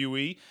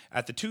WWE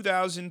at the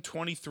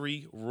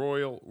 2023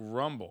 Royal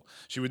Rumble.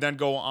 She would then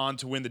go on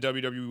to win the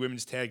WWE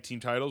Women's Tag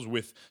Team titles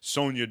with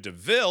Sonya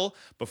Deville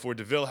before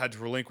Deville had to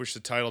relinquish the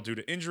title due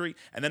to injury,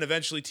 and then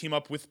eventually team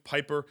up with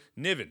Piper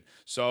Niven.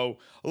 So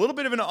a little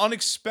bit of an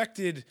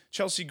unexpected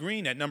Chelsea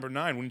Green at number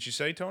 9, wouldn't you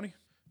say, Tony?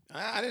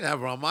 I didn't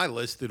have her on my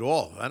list at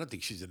all. I don't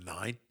think she's a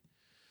 9.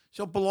 She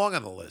don't belong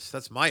on the list.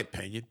 That's my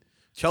opinion.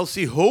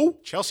 Chelsea who?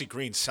 Chelsea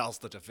Green sells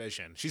the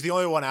division. She's the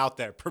only one out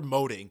there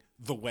promoting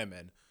the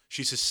women.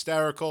 She's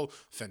hysterical,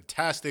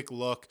 fantastic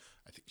look.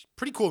 I think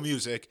pretty cool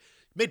music.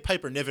 Made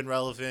Piper Niven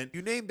relevant.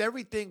 You named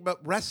everything but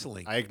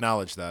wrestling. I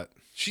acknowledge that.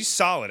 She's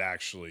solid,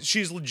 actually.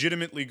 She's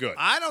legitimately good.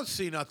 I don't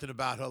see nothing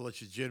about her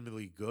that's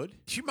legitimately good.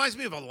 She reminds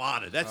me of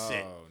Alana. That's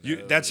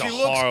it. That's She a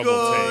looks horrible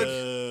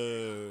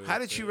good. take. How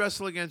did she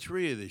wrestle against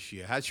Rhea this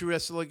year? How'd she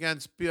wrestle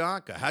against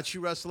Bianca? How'd she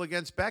wrestle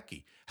against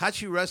Becky? How'd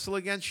she wrestle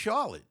against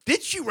Charlotte?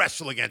 Did she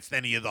wrestle against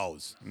any of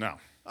those? No.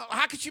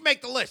 How could she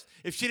make the list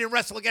if she didn't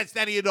wrestle against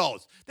any of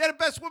those? They're the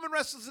best women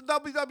wrestlers in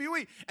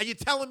WWE. And you're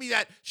telling me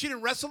that she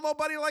didn't wrestle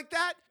nobody like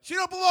that? She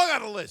don't belong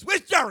on the list.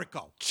 Where's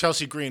Jericho?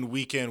 Chelsea Green,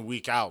 week in,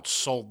 week out,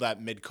 sold that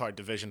mid-card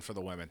division for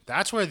the women.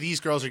 That's where these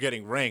girls are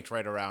getting ranked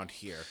right around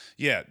here.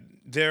 Yeah,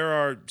 there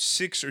are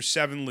 6 or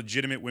 7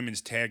 legitimate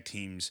women's tag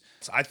teams.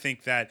 I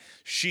think that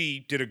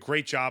she did a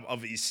great job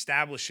of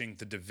establishing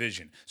the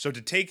division. So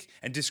to take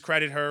and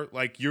discredit her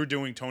like you're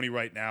doing, Tony,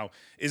 right now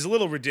is a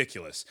little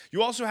ridiculous.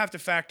 You also have to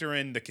factor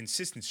in the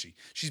consistency.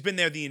 She's been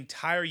there the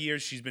entire year.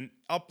 She's been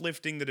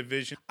uplifting the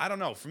division. I don't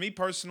know. For me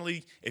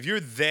personally, if you're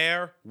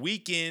there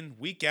week in,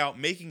 week out,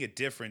 making a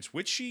difference,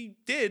 which she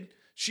did,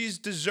 she's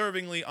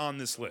deservingly on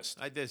this list.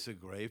 I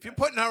disagree. If you're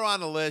putting her on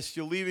the list,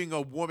 you're leaving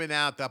a woman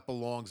out that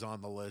belongs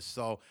on the list.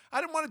 So I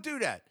didn't want to do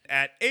that.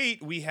 At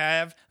 8, we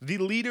have the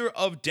leader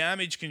of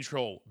Damage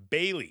Control,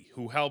 Bayley,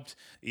 who helped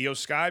Io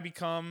Sky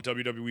become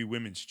WWE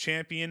Women's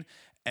Champion,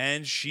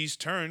 and she's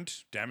turned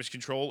Damage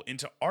Control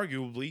into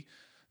arguably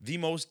the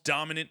most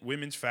dominant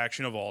women's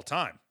faction of all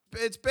time.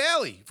 It's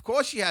Bailey. Of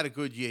course she had a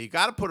good year. You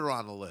got to put her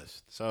on the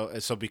list.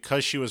 So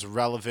because she was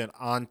relevant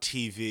on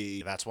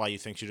TV, that's why you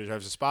think she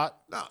deserves a spot?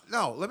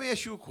 No. Let me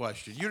ask you a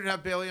question. You didn't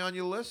have Bailey on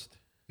your list?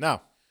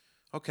 No.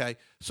 Okay.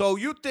 So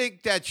you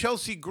think that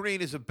Chelsea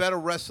Green is a better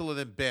wrestler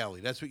than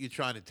Bailey? That's what you're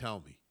trying to tell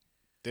me.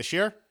 This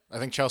year, I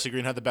think Chelsea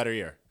Green had the better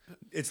year.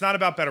 It's not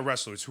about better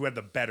wrestlers, who had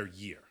the better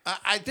year.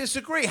 I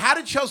disagree. How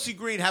did Chelsea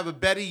Green have a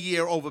better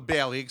year over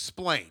Bailey?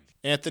 Explain.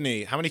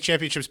 Anthony, how many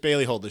championships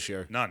Bailey hold this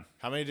year? None.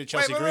 How many did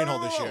Chelsea Green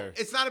hold this year?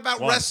 It's not about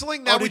 1.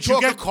 wrestling. Now Did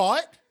you get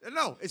caught?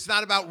 No, it's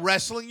not about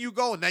wrestling. You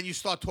go and then you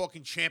start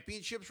talking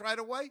championships right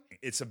away.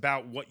 It's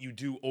about what you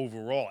do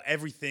overall,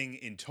 everything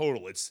in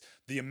total. It's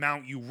the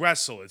amount you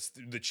wrestle. It's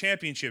the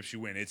championships you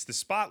win. It's the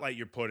spotlight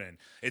you're put in.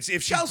 It's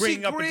if she's Chelsea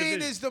bringing up a Green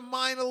division. is the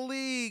minor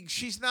league.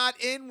 She's not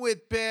in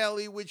with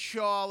Bailey, with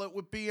Charlotte,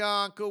 with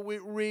Bianca,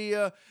 with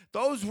Rhea.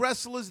 Those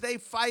wrestlers, they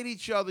fight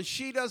each other.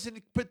 She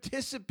doesn't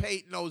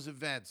participate in those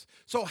events.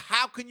 So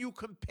how can you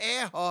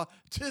compare her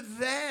to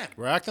them?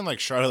 We're acting like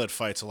Charlotte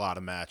fights a lot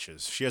of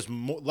matches. She has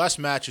less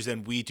matches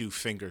than we do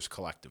fingers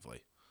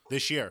collectively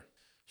this year.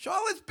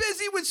 Charlotte's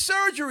busy with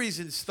surgeries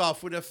and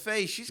stuff with her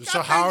face. She's got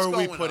So how are things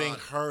we going putting on.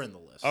 her in the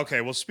list?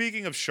 Okay, well,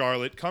 speaking of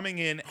Charlotte, coming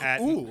in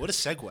at Ooh, what a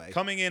segue.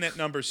 coming in at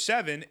number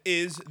 7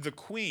 is the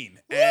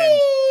Queen. Woo!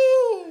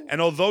 And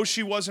although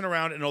she wasn't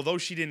around and although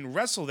she didn't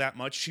wrestle that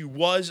much, she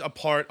was a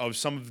part of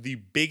some of the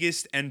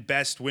biggest and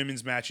best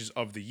women's matches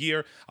of the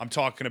year. I'm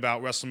talking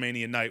about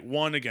WrestleMania Night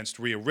 1 against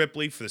Rhea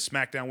Ripley for the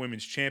SmackDown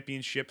Women's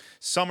Championship.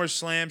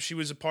 SummerSlam, she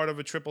was a part of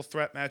a triple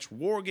threat match.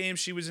 War Games,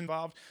 she was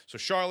involved. So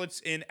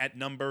Charlotte's in at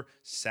number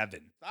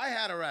 7. I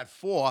had her at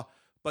 4,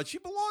 but she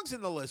belongs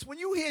in the list. When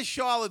you hear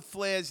Charlotte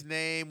Flair's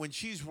name, when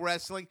she's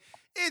wrestling,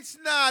 it's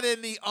not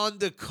in the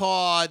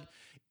undercard.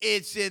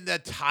 It's in the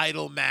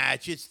title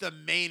match. It's the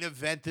main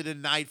event of the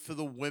night for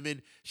the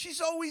women.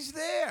 She's always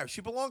there. She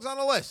belongs on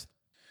the list.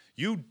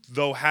 You,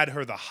 though, had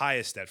her the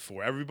highest at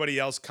 4. Everybody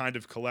else kind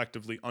of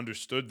collectively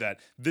understood that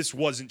this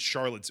wasn't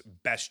Charlotte's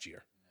best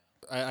year.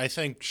 I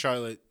think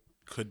Charlotte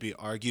could be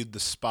argued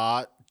the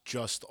spot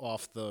just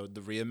off the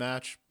Rhea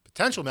match.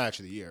 Potential match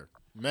of the year,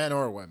 men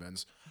or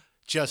women's.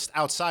 Just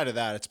outside of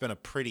that, it's been a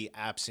pretty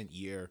absent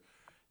year.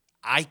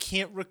 I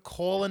can't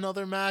recall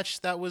another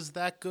match that was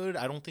that good.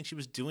 I don't think she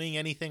was doing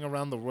anything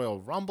around the Royal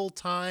Rumble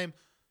time.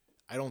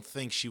 I don't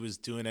think she was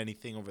doing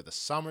anything over the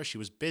summer. She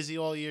was busy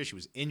all year. She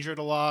was injured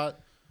a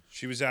lot.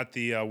 She was at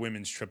the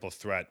women's triple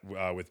threat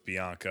with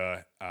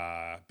Bianca,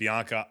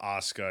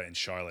 Asuka, and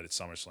Charlotte at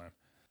SummerSlam.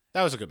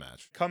 That was a good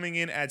match. Coming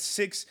in at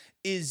 6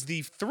 is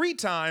the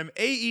 3-time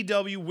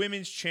AEW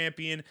Women's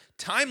Champion,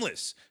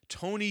 Timeless,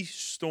 Toni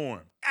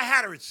Storm. I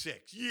had her at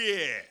 6.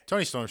 Yeah.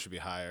 Toni Storm should be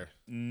higher.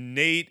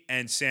 Nate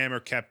and Sammer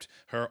kept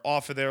her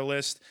off of their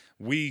list.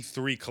 We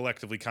 3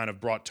 collectively kind of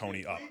brought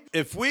Toni up.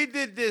 If we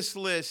did this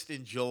list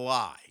in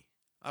July,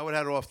 I would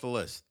have her off the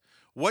list.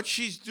 What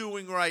she's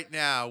doing right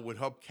now with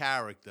her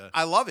character,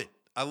 I love it.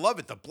 I love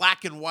it. The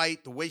black and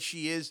white, the way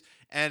she is.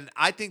 And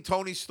I think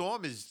Toni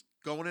Storm is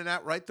going in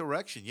that right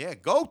direction. Yeah,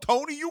 go,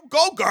 Toni. You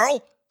go,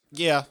 girl.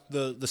 Yeah,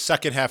 the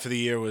second half of the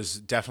year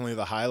was definitely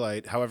the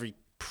highlight. However,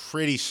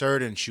 pretty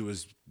certain she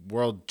was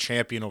world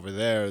champion over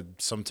there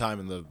sometime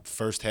in the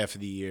first half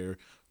of the year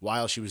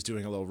while she was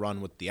doing a little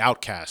run with the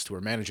Outcast, who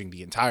were managing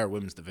the entire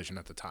women's division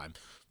at the time.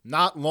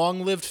 Not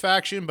long-lived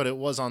faction, but it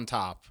was on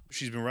top.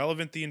 She's been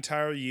relevant the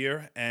entire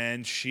year,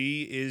 and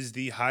she is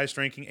the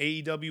highest-ranking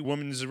AEW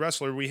women's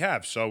wrestler we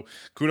have. So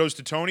kudos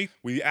to Toni.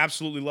 We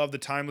absolutely love the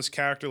Timeless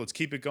character. Let's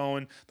keep it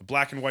going. The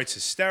black and white's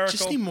hysterical.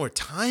 Just need more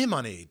time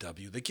on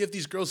AEW. They give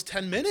these girls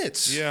 10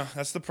 minutes. Yeah,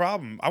 that's the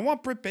problem. I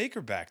want Britt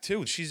Baker back,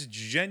 too. She's a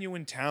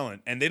genuine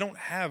talent, and they don't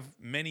have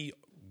many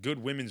good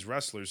women's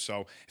wrestlers.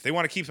 So if they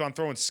want to keep on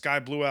throwing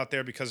Sky Blue out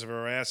there because of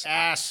her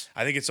ass,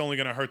 I think it's only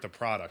going to hurt the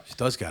product. She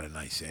does got a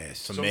nice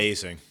ass. It's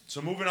amazing. So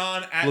moving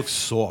on. Looks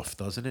soft,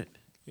 doesn't it?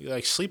 You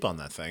like sleep on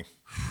that thing.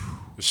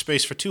 There's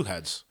space for 2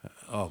 heads.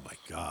 Oh, my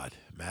God.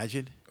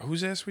 Imagine.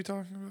 Whose ass are we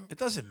talking about? It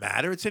doesn't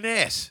matter. It's an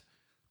ass.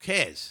 Who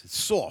cares?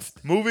 It's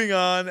soft. Moving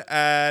on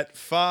at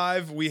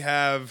 5, we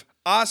have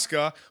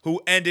Asuka, who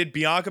ended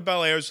Bianca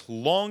Belair's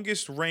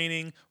longest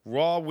reigning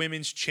Raw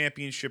Women's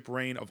Championship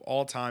reign of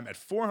all time at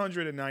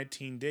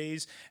 419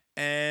 days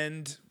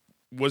and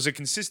was a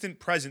consistent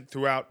present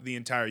throughout the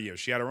entire year.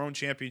 She had her own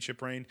championship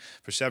reign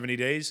for 70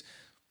 days.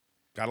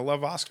 Gotta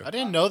love Asuka. I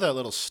didn't know that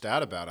little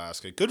stat about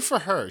Asuka. Good for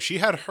her. She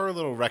had her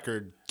little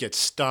record get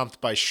stomped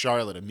by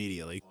Charlotte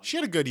immediately. She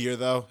had a good year,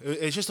 though.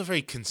 It's just a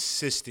very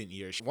consistent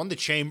year. She won the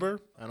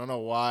Chamber. I don't know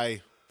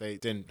why they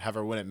didn't have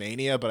her win at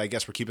Mania, but I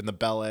guess we're keeping the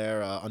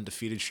Belair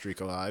undefeated streak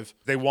alive.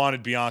 They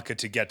wanted Bianca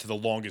to get to the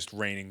longest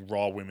reigning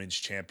Raw Women's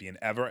Champion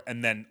ever,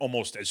 and then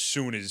almost as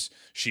soon as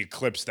she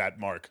eclipsed that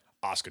mark,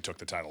 Asuka took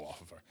the title off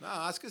of her. No,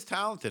 Asuka's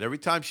talented. Every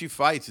time she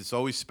fights, it's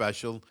always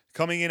special.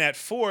 Coming in at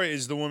 4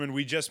 is the woman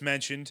we just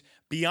mentioned,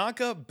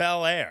 Bianca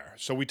Belair.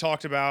 So we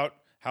talked about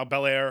how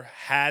Belair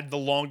had the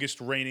longest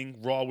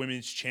reigning Raw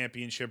Women's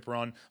Championship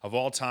run of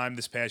all time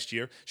this past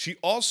year. She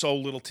also,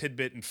 little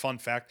tidbit and fun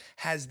fact,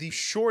 has the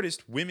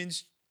shortest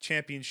women's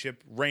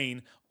championship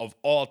reign of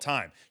all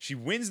time. She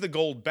wins the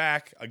gold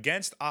back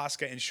against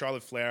Asuka and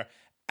Charlotte Flair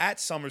at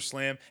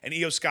SummerSlam, and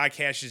Io Sky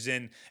cashes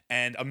in,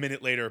 and a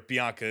minute later,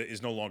 Bianca is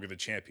no longer the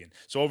champion.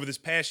 So over this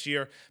past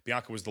year,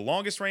 Bianca was the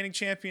longest reigning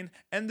champion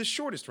and the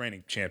shortest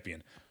reigning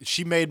champion.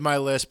 She made my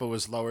list, but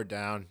was lower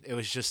down. It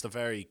was just a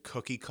very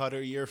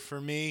cookie-cutter year for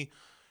me.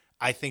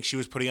 I think she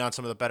was putting on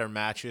some of the better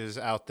matches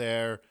out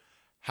there.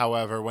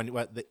 However, when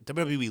the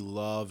WWE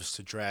loves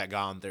to drag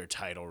on their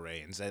title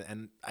reigns,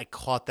 and I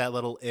caught that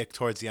little ick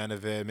towards the end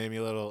of it. It made me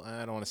a little,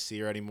 I don't want to see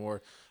her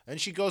anymore.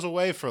 And she goes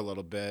away for a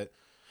little bit.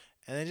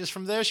 And then just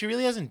from there, she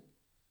really hasn't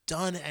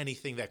done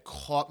anything that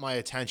caught my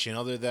attention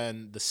other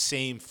than the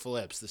same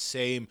flips, the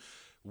same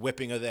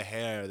whipping of the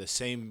hair, the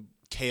same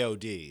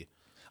KOD.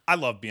 I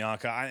love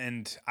Bianca,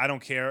 and I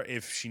don't care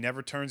if she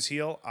never turns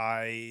heel.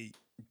 I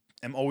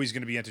am always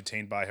going to be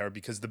entertained by her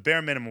because the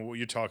bare minimum, what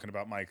you're talking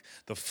about, Mike,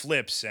 the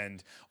flips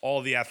and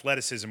all the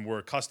athleticism we're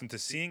accustomed to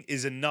seeing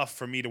is enough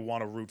for me to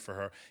want to root for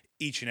her.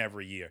 each and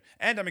every year.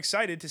 And I'm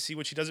excited to see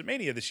what she does at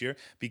Mania this year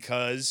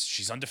because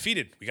she's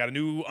undefeated. We got a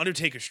new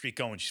Undertaker streak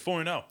going. She's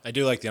 4-0. I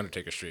do like the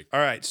Undertaker streak. All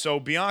right, so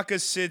Bianca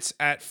sits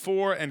at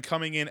 4, and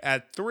coming in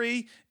at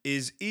 3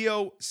 is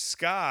Io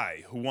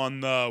Sky, who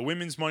won the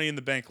Women's Money in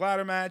the Bank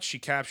ladder match. She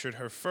captured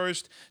her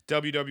first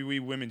WWE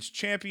Women's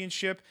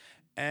Championship,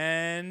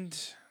 and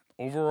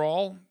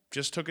overall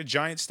just took a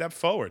giant step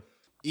forward.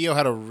 Io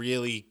had a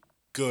really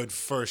good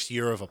first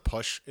year of a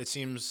push, it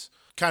seems.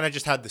 Kind of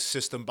just had the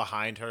system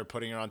behind her,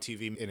 putting her on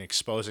TV and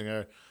exposing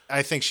her.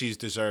 I think she's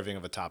deserving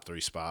of a top 3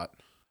 spot.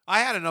 I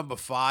had a number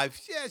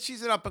 5. Yeah,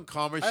 she's an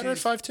up-and-comer. I had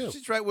 5 too.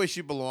 She's right where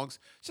she belongs.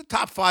 She's a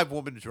top 5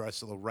 women's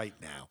wrestler right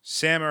now.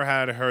 Sammer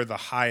had her the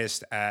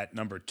highest at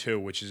number 2,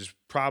 which is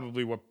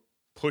probably what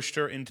pushed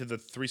her into the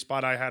 3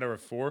 spot. I had her at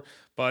 4,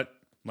 but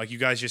like you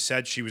guys just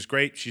said, she was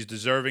great. She's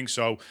deserving,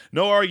 so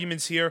no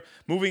arguments here.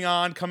 Moving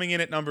on, coming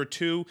in at number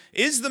 2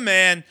 is the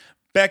man,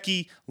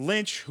 Becky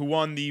Lynch, who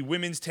won the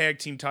women's tag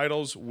team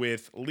titles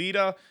with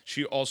Lita.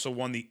 She also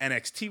won the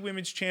NXT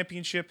Women's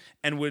Championship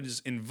and was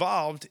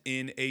involved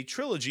in a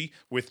trilogy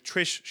with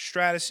Trish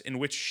Stratus in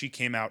which she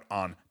came out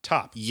on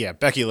top. Yeah,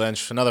 Becky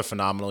Lynch, another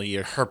phenomenal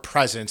year. Her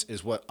presence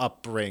is what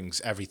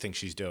upbrings everything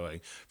she's doing.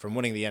 From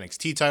winning the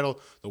NXT title,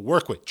 the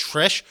work with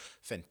Trish,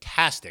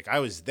 fantastic. I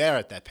was there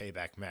at that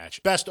Payback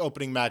match. Best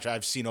opening match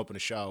I've seen open a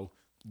show,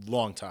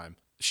 long time.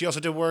 She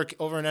also did work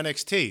over in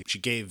NXT. She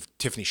gave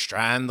Tiffany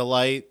Strand the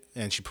light,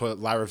 and she put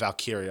Lyra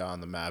Valkyria on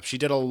the map. She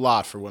did a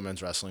lot for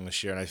women's wrestling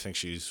this year, and I think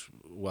she's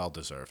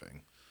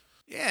well-deserving.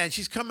 Yeah, and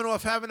she's coming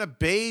off having a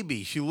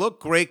baby. She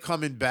looked great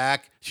coming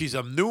back. She's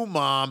a new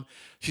mom.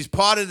 She's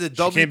part of the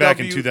WWE. She came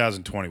back in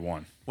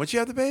 2021. When'd she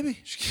have the baby?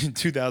 In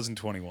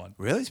 2021.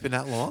 Really? It's been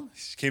that long?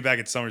 She came back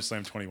at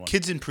SummerSlam 21.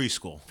 Kids in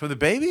preschool. From the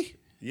baby?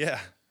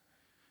 Yeah.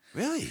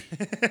 Really?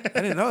 I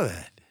didn't know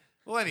that.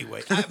 Well,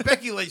 anyway,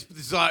 Becky Lynch,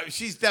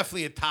 she's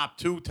definitely a top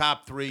 2,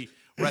 top 3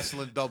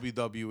 wrestling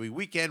WWE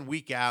week in,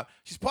 week out.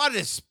 She's part of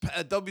this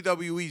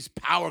WWE's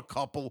power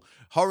couple,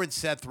 her and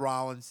Seth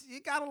Rollins.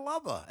 You got to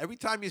love her. Every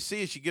time you see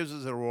her, she gives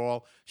us her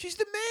all. She's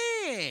the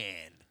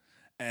man.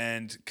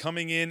 And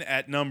coming in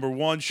at number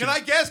 1. Can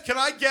I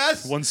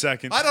guess? 1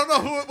 second. I don't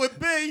know who it would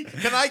be.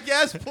 Can I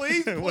guess,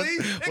 please?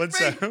 One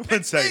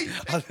second.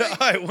 All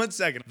right, 1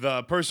 second.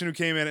 The person who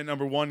came in at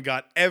number 1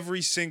 got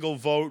every single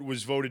vote,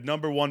 was voted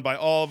number 1 by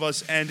all of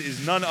us, and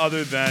is none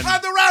other than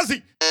Ronda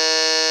Rousey.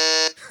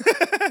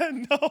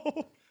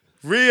 No,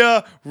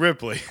 Rhea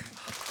Ripley.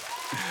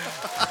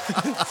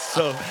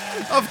 So,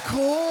 of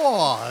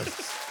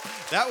course.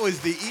 That was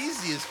the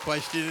easiest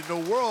question in the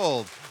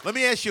world. Let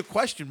me ask you a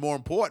question more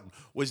important.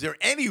 Was there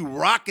any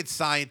rocket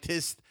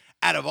scientist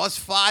out of us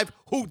 5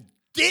 who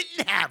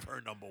didn't have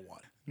her number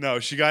 1? No,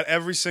 she got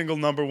every single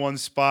number 1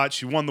 spot.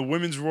 She won the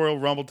Women's Royal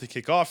Rumble to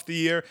kick off the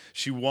year.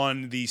 She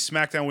won the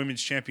SmackDown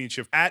Women's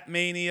Championship at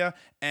Mania,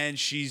 and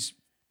she's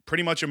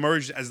pretty much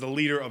emerged as the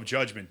leader of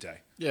Judgment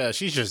Day. Yeah,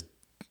 she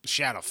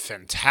had a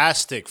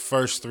fantastic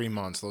first 3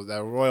 months.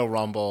 That Royal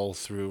Rumble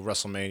through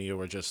WrestleMania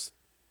were just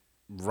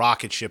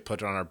rocket ship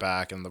put on her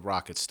back, and the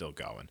rocket's still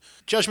going.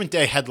 Judgment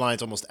Day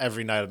headlines almost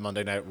every night of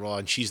Monday Night Raw,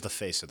 and she's the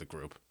face of the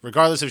group.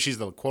 Regardless if she's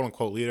the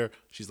quote-unquote leader,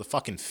 she's the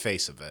fucking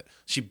face of it.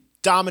 She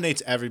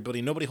dominates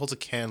everybody. Nobody holds a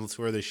candle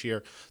to her this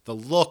year. The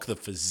look, the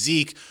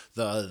physique,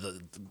 the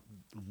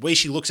way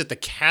she looks at the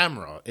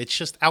camera, it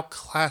just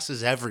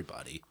outclasses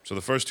everybody. So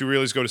the first 2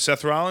 realies go to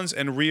Seth Rollins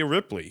and Rhea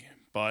Ripley,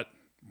 but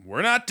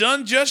we're not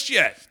done just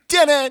yet.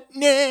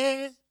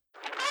 Da-da-da.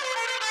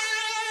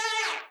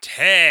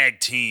 Tag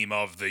Team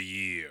of the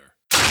Year.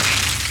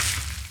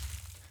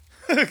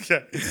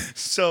 Okay,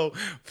 so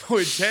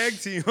for Tag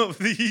Team of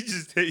the Year, you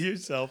just hit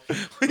yourself.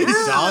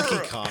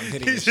 Donkey Kong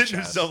hitting He's his hitting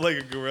chest. himself like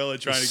a gorilla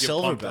trying to get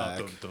pumped up.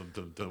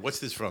 Silverback. What's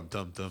this from?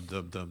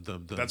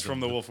 That's from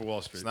The Wolf of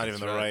Wall Street. It's not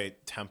even the right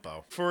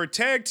tempo. For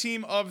Tag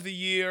Team of the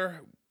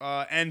Year,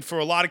 and for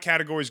a lot of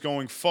categories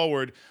going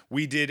forward,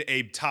 we did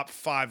a top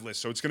 5 list.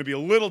 So it's going to be a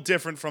little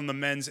different from the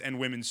men's and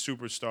women's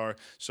superstar.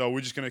 So we're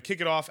just going to kick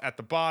it off at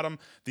the bottom.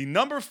 The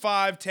number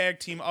 5 Tag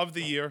Team of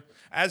the Year,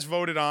 as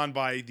voted on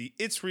by the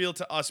It's Real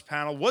to Us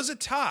panel, was a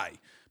tie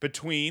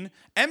between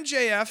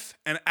MJF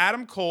and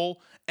Adam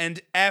Cole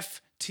and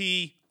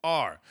FTR.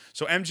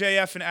 So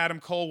MJF and Adam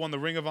Cole won the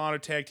Ring of Honor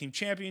Tag Team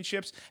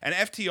Championships, and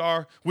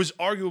FTR was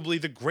arguably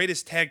the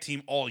greatest tag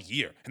team all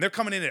year. And they're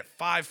coming in at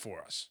 5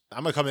 for us.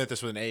 I'm going to come in at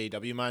this with an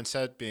AEW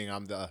mindset, being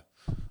I'm the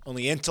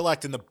only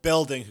intellect in the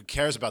building who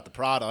cares about the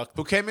product.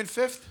 Who came in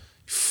 5th?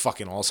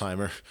 Fucking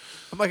Alzheimer.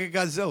 I'm like a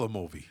Godzilla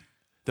movie.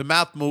 The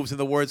mouth moves and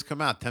the words come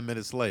out 10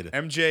 minutes later.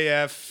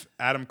 MJF,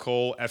 Adam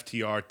Cole,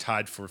 FTR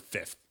tied for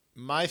 5th.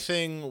 My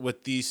thing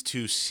with these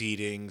 2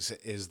 seedings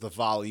is the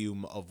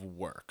volume of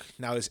work.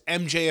 Now, is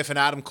MJF and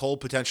Adam Cole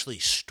potentially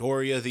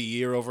story of the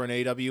year over in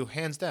AEW?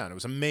 Hands down. It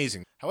was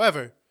amazing.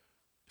 However,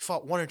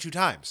 fought 1 or 2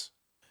 times.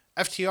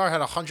 FTR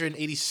had a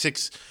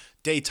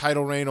 186-day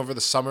title reign over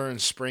the summer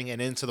and spring and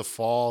into the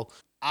fall.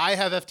 I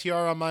have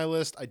FTR on my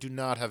list. I do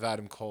not have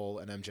Adam Cole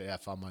and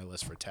MJF on my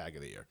list for Tag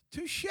of the Year.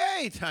 Touche,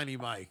 Tiny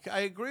Mike. I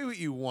agree with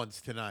you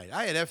once tonight.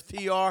 I had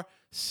FTR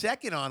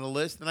second on the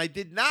list, and I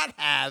did not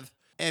have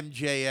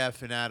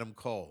MJF and Adam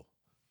Cole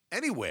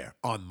anywhere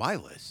on my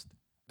list.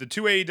 The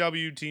two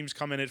AEW teams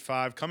come in at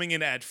 5, coming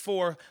in at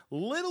 4.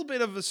 Little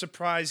bit of a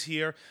surprise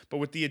here, but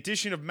with the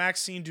addition of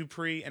Maxine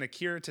Dupree and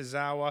Akira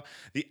Tozawa,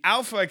 the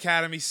Alpha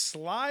Academy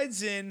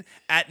slides in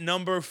at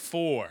number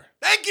 4.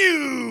 Thank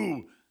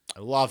you. I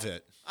love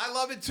it. I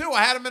love it too.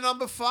 I had them at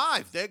number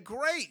 5. They're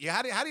great.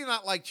 How do you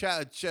not like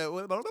Chad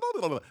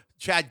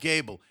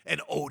Gable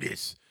and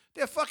Otis?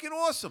 They're fucking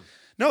awesome.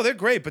 No, they're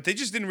great, but they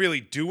just didn't really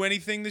do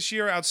anything this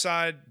year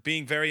outside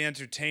being very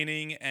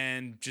entertaining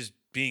and just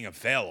being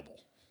available.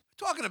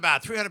 Talking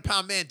about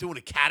 300-pound man doing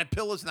a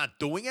caterpillar's not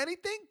doing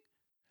anything?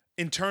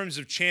 In terms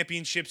of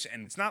championships,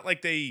 and it's not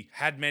like they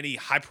had many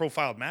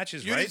high-profile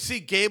matches, You right? didn't see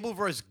Gable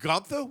versus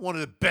Gunther, one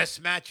of the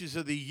best matches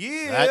of the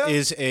year. That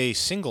is a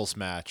singles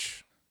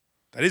match.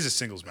 That is a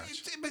singles match.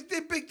 It's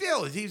a big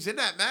deal. He was in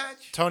that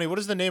match. Tony, what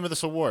is the name of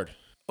this award?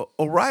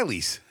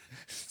 O'Reilly's.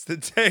 It's the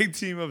tag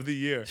team of the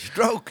year.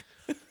 Stroke.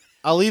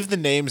 I'll leave the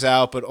names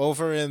out, but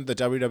over in the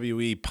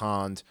WWE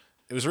pond,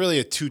 it was really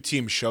a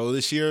 2-team show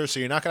this year, so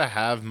you're not going to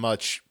have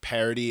much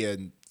parity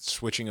and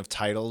switching of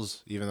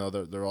titles, even though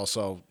they're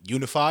also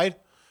unified.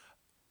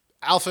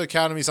 Alpha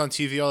Academy's on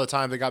TV all the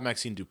time. They got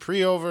Maxine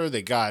Dupree over.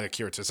 They got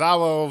Akira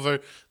Tozawa over.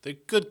 They're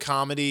good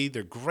comedy.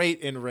 They're great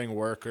in-ring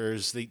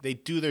workers. They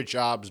do their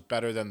jobs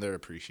better than they're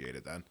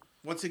appreciated then.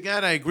 Once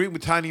again, I agree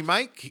with Tiny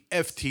Mike.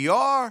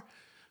 FTR,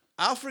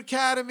 Alpha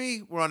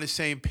Academy, we're on the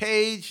same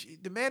page.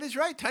 The man is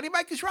right. Tiny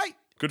Mike is right.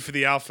 Good for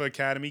the Alpha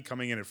Academy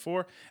coming in at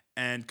 4.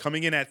 And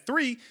coming in at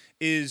 3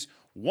 is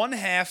one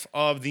half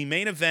of the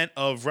main event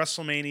of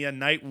WrestleMania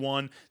Night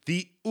 1,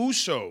 the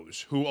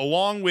Usos, who,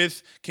 along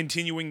with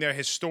continuing their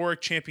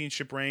historic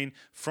championship reign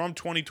from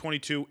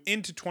 2022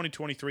 into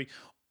 2023,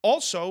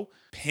 also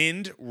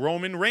pinned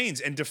Roman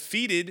Reigns and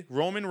defeated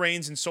Roman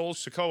Reigns and Solo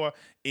Sikoa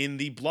in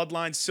the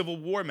Bloodline Civil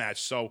War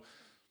match. So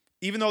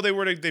even though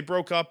they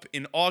broke up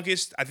in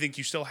August, I think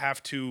you still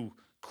have to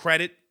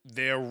credit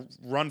their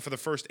run for the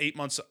first 8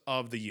 months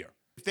of the year.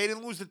 If they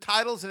didn't lose the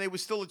titles and they were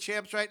still the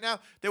champs right now,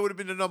 they would have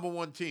been the number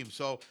 1 team.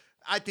 So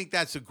I think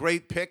that's a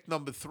great pick,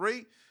 number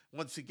 3.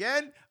 Once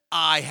again,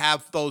 I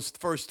have those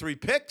first 3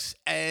 picks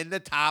and the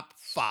top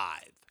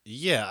 5.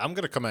 Yeah, I'm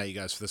going to come at you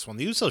guys for this one.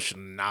 The Usos should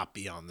not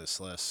be on this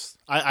list.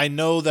 I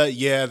know that,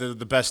 yeah, they're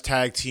the best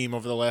tag team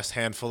over the last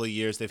handful of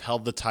years. They've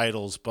held the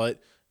titles,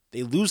 but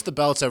they lose the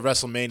belts at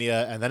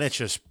WrestleMania, and then it's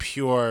just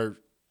pure,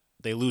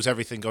 they lose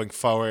everything going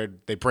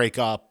forward. They break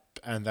up,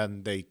 and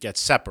then they get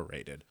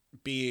separated.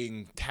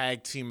 Being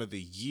tag team of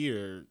the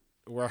year,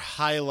 we're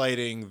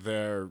highlighting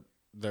their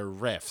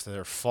rift,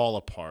 their fall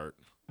apart.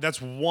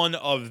 That's one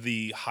of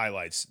the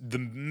highlights. The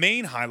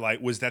main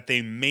highlight was that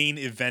they main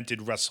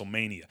evented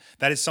WrestleMania.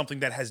 That is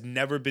something that has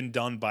never been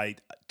done by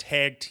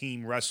tag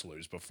team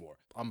wrestlers before.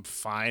 I'm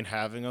fine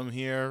having them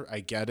here. I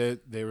get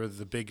it. They were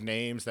the big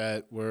names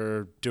that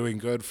were doing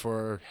good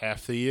for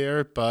half the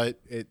year,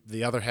 but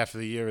the other half of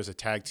the year is a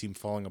tag team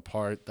falling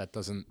apart. That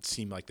doesn't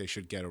seem like they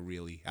should get a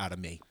really out of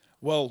me.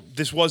 Well,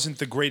 this wasn't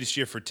the greatest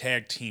year for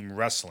tag team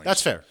wrestling.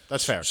 That's fair.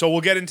 That's fair. So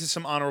we'll get into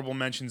some honorable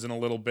mentions in a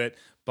little bit,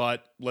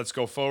 but let's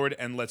go forward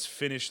and let's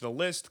finish the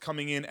list.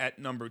 Coming in at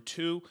number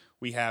 2,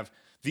 we have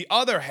the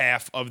other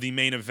half of the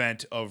main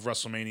event of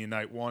WrestleMania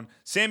Night 1,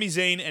 Sami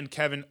Zayn and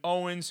Kevin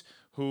Owens,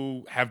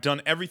 who have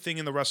done everything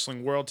in the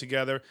wrestling world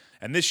together.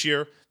 And this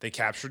year, they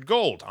captured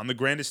gold on the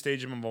grandest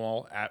stage of them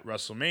all at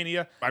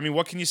WrestleMania. I mean,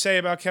 what can you say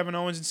about Kevin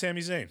Owens and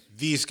Sami Zayn?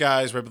 These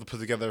guys were able to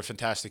put together a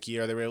fantastic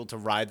year. They were able to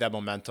ride that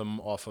momentum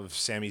off of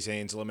Sami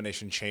Zayn's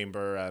Elimination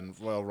Chamber and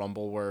Royal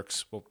Rumble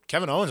works. Well,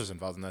 Kevin Owens was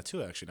involved in that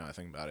too, actually, now I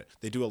think about it.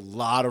 They do a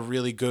lot of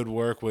really good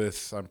work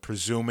with, I'm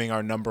presuming,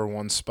 our number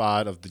 1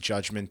 spot of the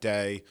Judgment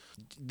Day.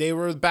 They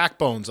were the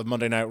backbones of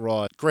Monday Night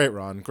Raw. Great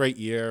run, great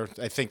year.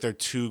 I think they're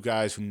 2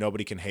 guys who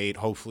nobody can hate,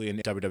 hopefully in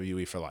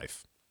WWE for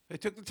life. They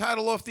took the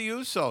title off the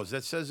Usos.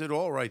 That says it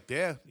all right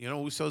there. You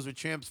know, Usos were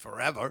champs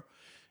forever.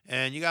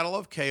 And you got to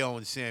love KO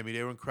and Sammy.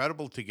 They were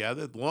incredible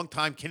together.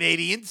 Longtime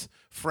Canadians,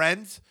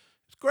 friends.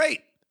 It's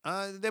great.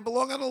 They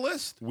belong on the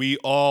list. We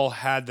all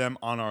had them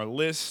on our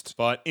list,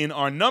 but in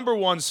our number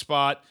 1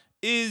 spot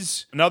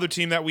is another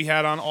team that we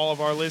had on all of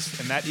our lists,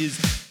 and that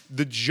is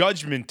the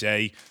Judgment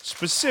Day,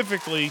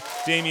 specifically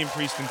Damian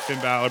Priest and Finn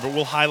Balor, but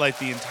we'll highlight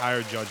the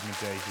entire Judgment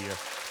Day here.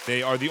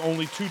 They are the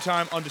only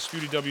 2-time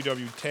undisputed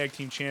WWE Tag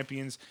Team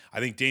Champions. I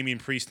think Damian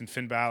Priest and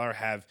Finn Balor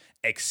have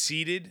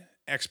exceeded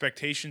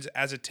expectations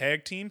as a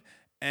tag team,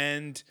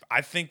 and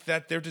I think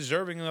that they're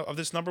deserving of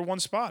this number 1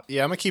 spot.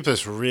 Yeah, I'm going to keep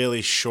this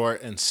really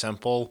short and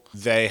simple.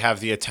 They have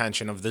the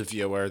attention of the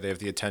viewer. They have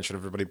the attention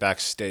of everybody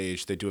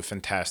backstage. They do a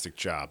fantastic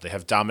job. They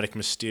have Dominic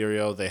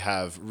Mysterio. They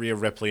have Rhea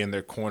Ripley in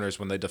their corners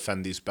when they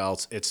defend these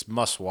belts. It's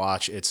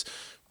must-watch. It's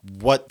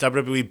what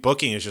WWE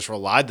booking has just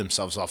relied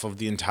themselves off of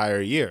the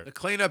entire year. The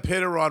cleanup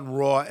hitter on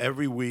Raw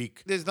every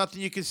week. There's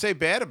nothing you can say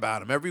bad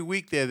about them. Every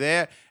week they're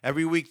there.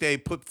 Every week they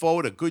put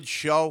forward a good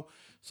show.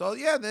 So,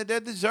 yeah, they're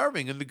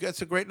deserving, and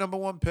that's a great number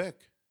 1 pick.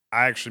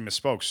 I actually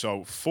misspoke.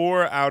 So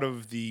 4 out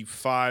of the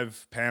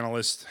 5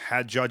 panelists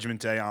had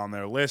Judgment Day on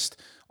their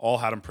list. All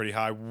had them pretty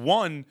high.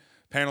 1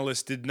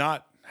 panelist did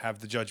not have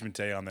the Judgment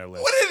Day on their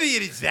list. What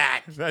idiot is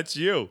that? That's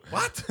you.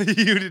 What?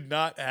 You did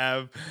not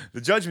have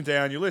the Judgment Day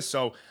on your list.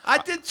 So I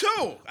did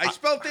too. I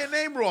spelled their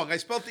name wrong. I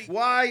spelled the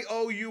Youngbucks.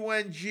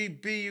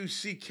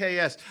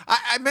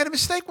 I made a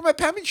mistake with my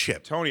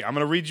penmanship. Tony, I'm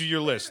going to read you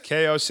your list.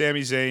 KO,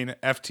 Sami Zayn,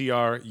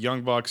 FTR,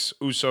 Young Bucks,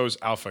 Usos,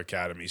 Alpha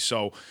Academy.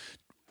 So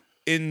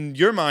in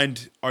your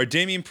mind, are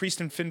Damian Priest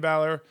and Finn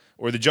Balor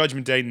or the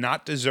Judgment Day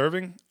not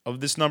deserving of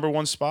this number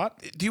one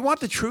spot? Do you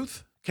want the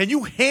truth? Can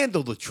you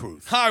handle the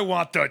truth? I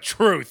want the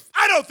truth.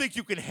 I don't think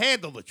you can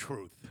handle the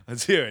truth.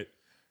 Let's hear it.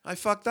 I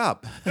fucked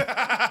up.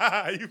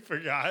 You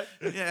forgot.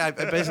 Yeah,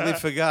 I basically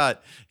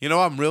forgot. You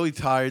know, I'm really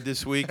tired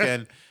this week,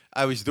 and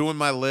I was doing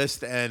my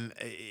list, and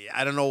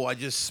I don't know, I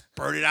just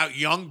spurted out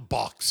Young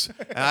Bucks.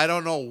 And I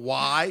don't know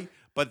why,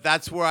 but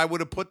that's where I would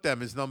have put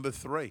them as number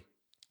 3.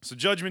 So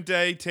Judgment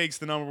Day takes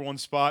the number one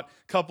spot.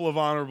 Couple of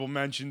honorable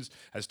mentions.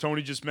 As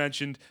Tony just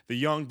mentioned, the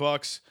Young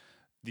Bucks,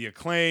 the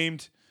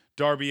Acclaimed,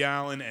 Darby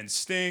Allin, and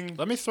Sting.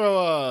 Let me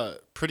throw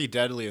Pretty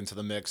Deadly into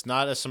the mix,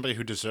 not as somebody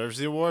who deserves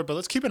the award, but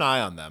let's keep an eye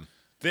on them.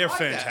 They're I like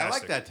fantastic. that. I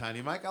like that,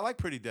 Tiny Mike. I like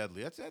Pretty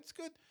Deadly. That's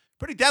good.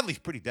 Pretty Deadly's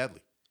pretty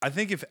deadly. I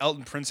think if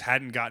Elton Prince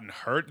hadn't gotten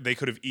hurt, they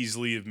could have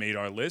easily have made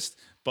our list.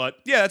 But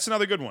yeah, that's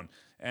another good one.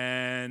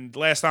 And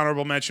last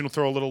honorable mention, we'll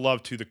throw a little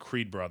love to the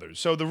Creed brothers.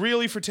 So the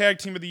Really for Tag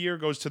Team of the Year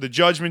goes to the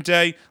Judgment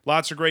Day.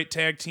 Lots of great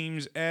tag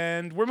teams,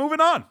 and we're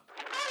moving on.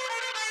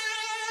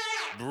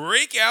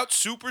 Breakout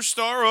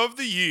Superstar of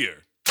the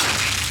Year.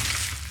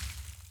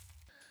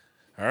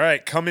 All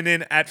right, coming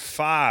in at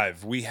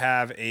 5, we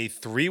have a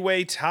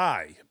 3-way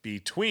tie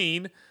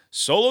between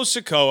Solo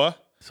Sikoa,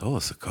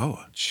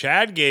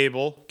 Chad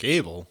Gable,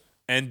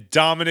 and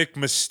Dominic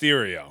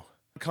Mysterio.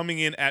 Coming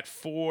in at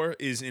 4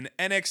 is an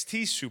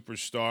NXT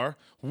superstar,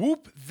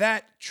 Whoop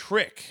That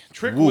Trick.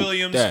 Trick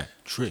Williams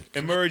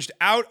emerged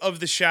out of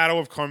the shadow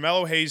of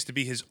Carmelo Hayes to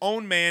be his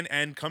own man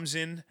and comes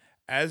in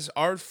as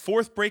our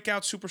 4th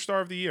breakout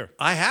superstar of the year.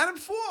 I had him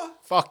 4.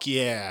 Fuck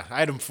yeah. I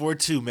had him 4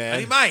 too, man.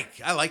 Tiny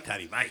Mike. I like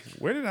Tiny Mike.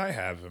 Where did I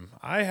have him?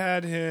 I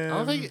had him. I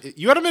don't think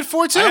you had him at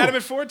 4 too. I had him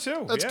at 4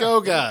 too. Let's Yeah, go,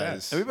 look at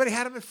guys. that. Everybody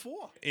had him at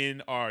 4.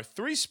 In our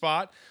 3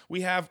 spot, we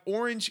have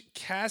Orange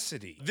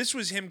Cassidy. This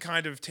was him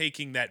kind of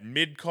taking that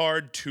mid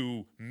card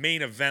to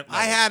main event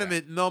level I had him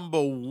step. at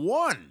number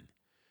 1.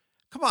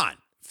 Come on.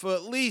 For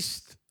at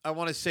least, I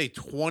want to say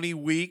 20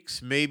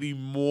 weeks, maybe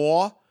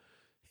more.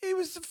 He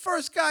was the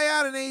first guy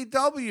out in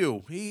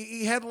AEW.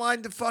 He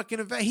headlined the fucking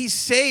event. He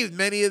saved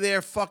many of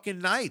their fucking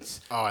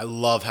nights. Oh, I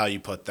love how you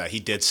put that. He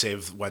did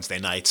save Wednesday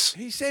nights.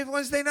 He saved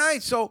Wednesday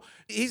night. So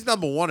he's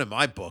number 1 in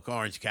my book,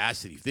 Orange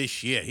Cassidy,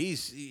 this year.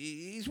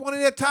 He's one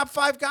of their top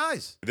 5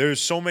 guys. There's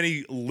so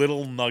many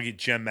little nugget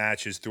gem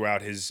matches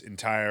throughout his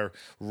entire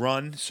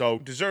run. So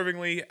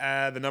deservingly,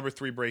 the number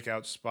 3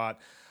 breakout spot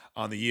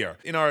on the year.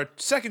 In our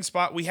 2nd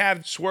spot, we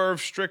have Swerve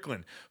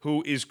Strickland,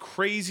 who is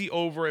crazy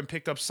over and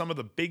picked up some of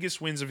the biggest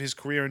wins of his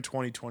career in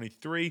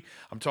 2023.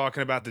 I'm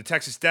talking about the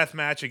Texas Death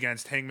Match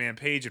against Hangman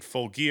Page at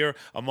Full Gear,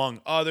 among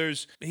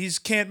others. He's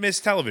can't miss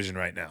television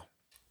right now.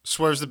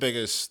 Swerve's the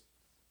biggest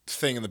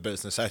thing in the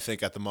business, I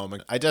think, at the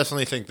moment. I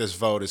definitely think this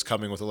vote is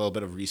coming with a little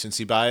bit of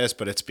recency bias,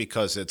 but it's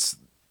because it's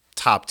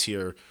top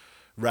tier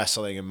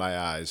wrestling in my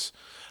eyes.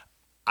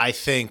 I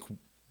think,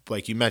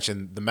 like you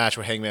mentioned, the match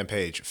with Hangman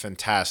Page,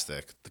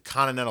 fantastic. The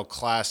Continental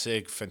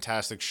Classic,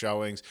 fantastic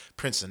showings.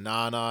 Prince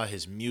Nana,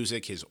 his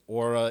music, his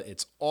aura,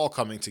 it's all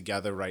coming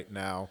together right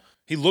now.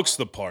 He looks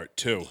the part,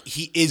 too.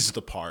 He is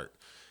the part.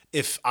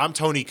 If I'm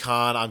Tony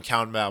Khan, I'm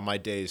counting out my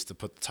days to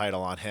put the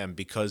title on him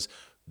because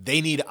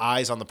they need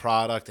eyes on the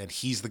product, and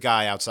he's the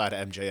guy outside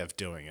of MJF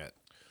doing it.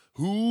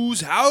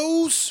 Whose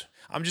house?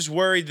 I'm just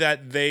worried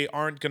that they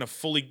aren't going to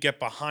fully get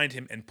behind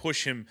him and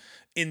push him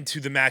into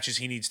the matches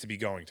he needs to be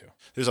going to.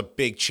 There's a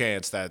big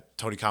chance that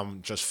Tony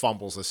Khan just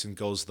fumbles this and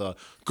goes the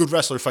good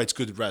wrestler fights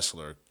good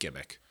wrestler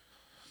gimmick.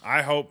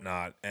 I hope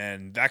not.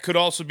 And that could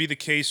also be the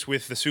case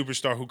with the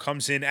superstar who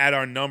comes in at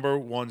our number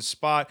 1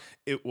 spot.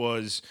 It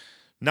was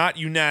not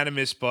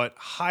unanimous, but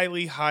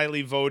highly,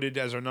 highly voted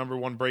as our number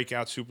 1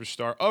 breakout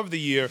superstar of the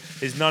year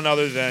is none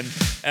other than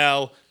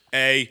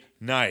L.A.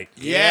 Knight.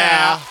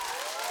 Yeah.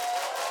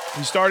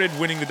 He started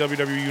winning the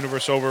WWE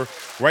Universe over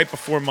right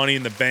before Money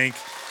in the Bank.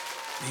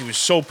 He was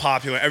so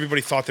popular.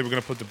 Everybody thought they were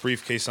going to put the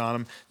briefcase on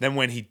him. Then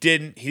when he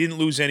didn't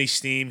lose any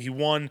steam. He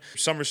won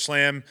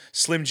SummerSlam,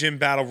 Slim Jim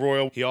Battle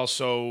Royal. He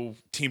also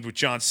teamed with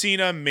John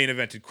Cena, main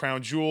evented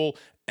Crown Jewel,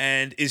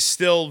 and is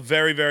still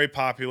very, very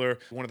popular.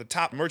 One of the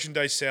top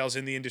merchandise sales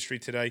in the industry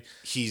today.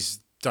 He's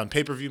done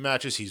pay-per-view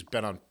matches. He's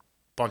been on a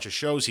bunch of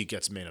shows. He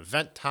gets main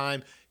event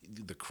time.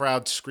 The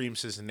crowd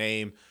screams his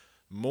name.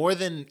 More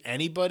than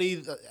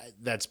anybody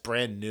that's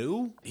brand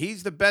new.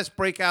 He's the best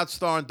breakout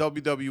star in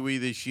WWE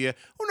this year.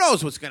 Who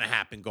knows what's going to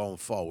happen going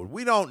forward?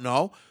 We don't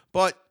know,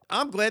 but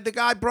I'm glad the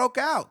guy broke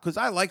out because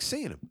I like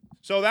seeing him.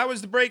 So that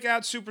was the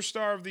breakout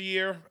superstar of the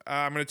year.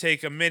 I'm going to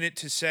take a minute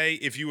to say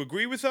if you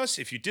agree with us,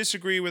 if you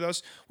disagree with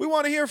us, we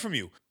want to hear from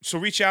you. So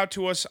reach out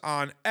to us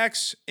on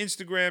X,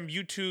 Instagram,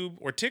 YouTube,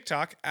 or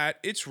TikTok at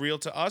It's Real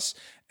to Us,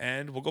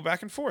 and we'll go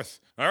back and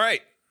forth. All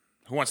right.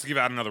 Who wants to give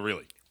out another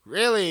Really?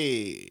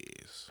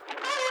 Reallies.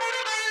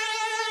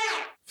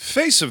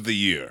 Face of the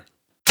year.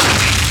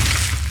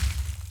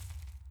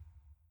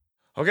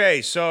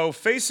 Okay, so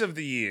face of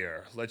the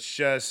year. Let's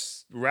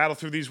just rattle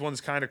through these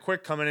ones kind of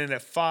quick. Coming in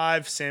at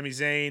 5, Sami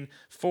Zayn.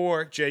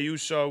 4, Jey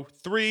Uso.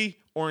 3,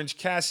 Orange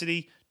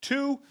Cassidy.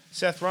 2,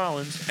 Seth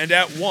Rollins. And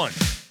at 1,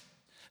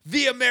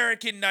 the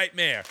American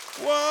Nightmare.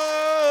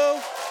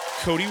 Whoa!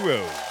 Cody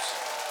Rhodes.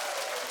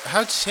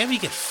 How'd Sammy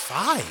get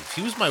 5?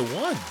 He was my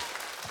 1.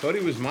 Thought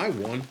he was my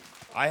one.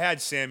 I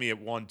had Sammy at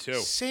 1, too.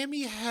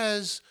 Sammy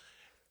has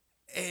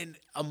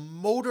a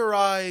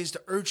motorized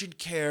urgent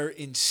care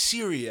in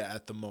Syria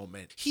at the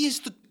moment. He is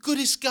the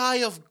goodest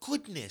guy of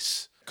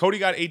goodness. Cody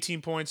got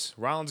 18 points.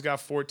 Rollins got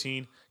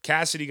 14.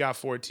 Cassidy got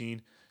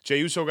 14. Jey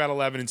Uso got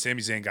 11. And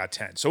Sami Zayn got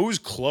 10. So it was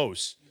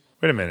close.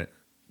 Wait a minute.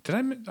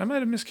 I might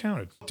have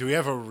miscounted. Do we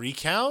have a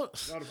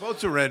recount? No, the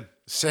votes are in.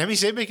 Sami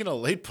Zayn making a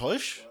late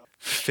push?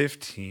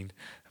 15.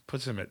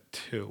 Puts him at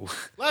 2.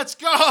 Let's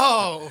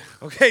go!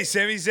 Okay,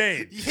 Sami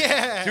Zayn.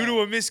 Yeah! Due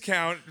to a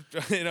miscount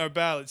in our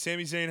ballot,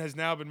 Sami Zayn has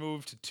now been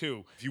moved to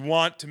 2. If you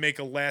want to make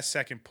a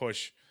last-second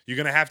push, you're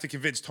going to have to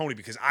convince Tony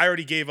because I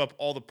already gave up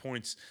all the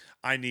points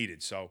I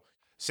needed. So,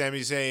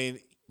 Sami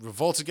Zayn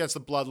revolts against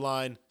the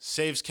bloodline,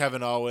 saves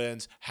Kevin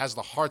Owens, has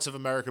the Hearts of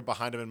America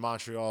behind him in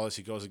Montreal as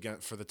he goes again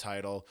for the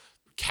title.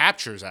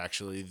 Captures,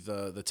 actually,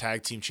 the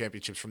tag team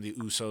championships from the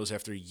Usos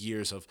after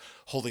years of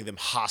holding them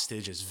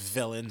hostage as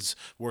villains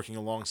working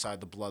alongside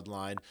the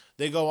bloodline.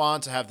 They go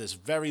on to have this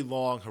very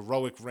long,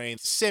 heroic reign.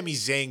 Sami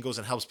Zayn goes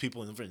and helps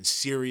people in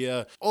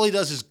Syria. All he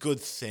does is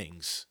good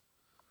things.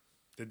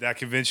 did that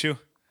convince you?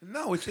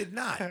 No, it did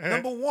not.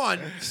 Number one,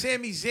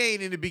 Sami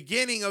Zayn in the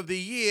beginning of the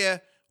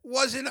year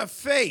wasn't a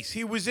face.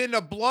 He was in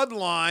the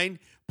bloodline,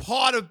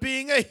 part of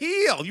being a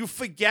heel. You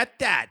forget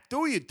that,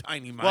 do you,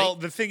 Tiny Mike? Well,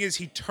 the thing is,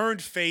 he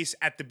turned face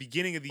at the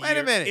beginning of the Wait a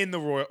year minute. in the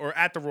Royal or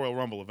at the Royal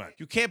Rumble event.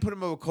 You can't put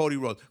him over Cody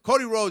Rhodes.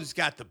 Cody Rhodes has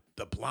got the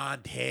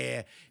blonde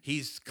hair.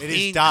 He's It is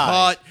clean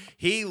dyed. cut.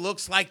 He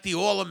looks like the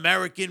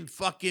all-American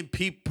fucking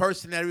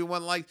person that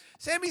everyone likes.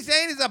 Sami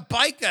Zayn is a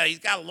biker. He's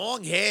got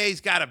long hair.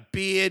 He's got a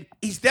beard.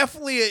 He's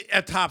definitely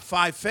a top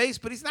 5 face,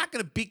 but he's not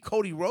going to beat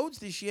Cody Rhodes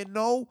this year.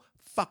 No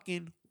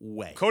fucking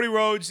way. Cody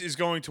Rhodes is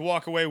going to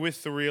walk away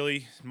with the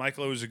Really.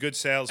 Michael, it was a good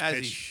sales As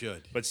pitch. he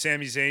should. But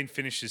Sami Zayn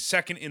finishes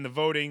second in the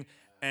voting,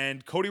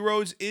 and Cody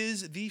Rhodes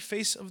is the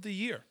face of the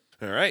year.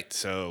 All right,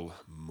 so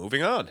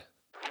moving on.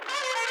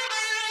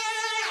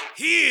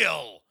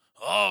 Heel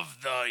of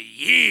the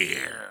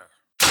year.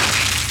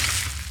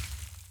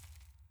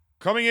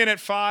 Coming in at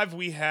 5,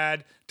 we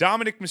had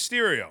Dominic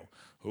Mysterio,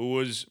 who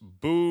was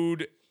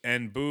booed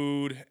and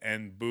booed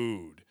and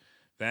booed.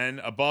 Then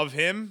above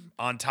him,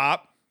 on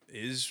top,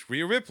 is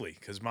Rhea Ripley,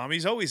 because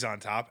Mommy's always on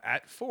top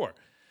at 4.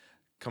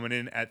 Coming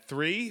in at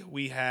 3,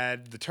 we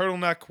had the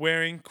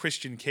turtleneck-wearing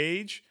Christian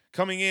Cage.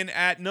 Coming in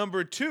at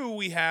number 2,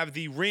 we have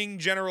the Ring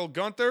General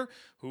Gunther,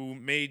 who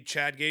made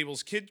Chad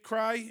Gable's kid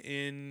cry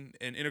in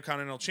an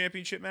Intercontinental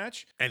Championship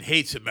match. And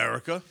hates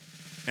America.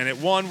 And at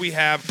 1, we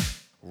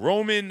have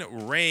Roman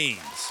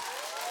Reigns.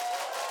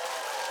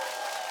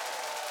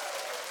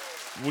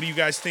 What do you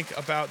guys think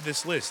about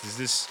this list? Is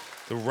this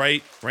the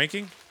right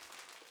ranking?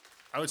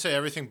 I would say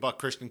everything but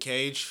Christian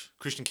Cage.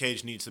 Christian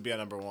Cage needs to be at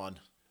number 1.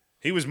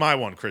 He was my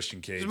one,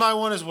 Christian Cage. He's my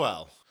 1 as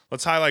well.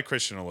 Let's highlight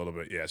Christian a little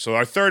bit. Yeah. So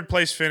our third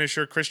place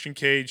finisher, Christian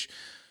Cage,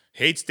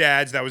 hates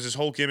dads. That was his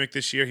whole gimmick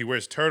this year. He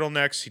wears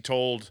turtlenecks. He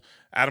told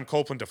Adam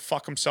Copeland to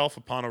fuck himself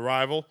upon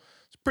arrival.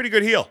 It's a pretty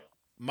good heel.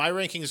 My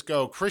rankings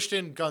go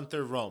Christian,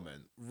 Gunther,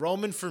 Roman.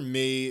 Roman, for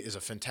me, is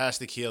a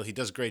fantastic heel. He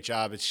does a great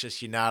job. It's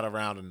just you're not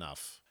around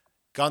enough.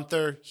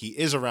 Gunther, he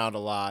is around a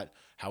lot.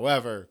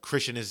 However,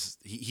 Christian is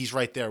he's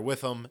right there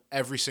with him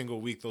every single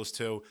week, those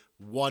two.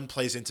 One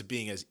plays into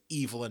being as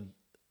evil and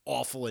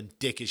awful and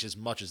dickish as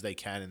much as they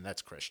can, and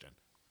that's Christian.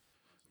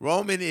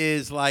 Roman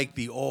is like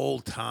the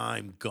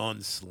old-time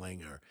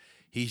gunslinger.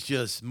 He's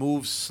just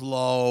moves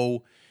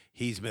slow.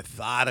 He's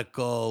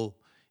methodical.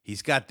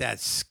 He's got that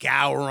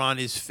scour on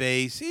his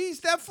face. He's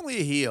definitely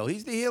a heel.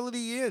 He's the heel of the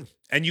year.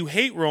 And you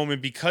hate Roman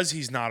because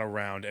he's not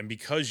around and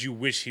because you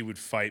wish he would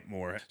fight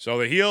more. So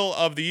the heel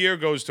of the year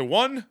goes to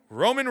 1,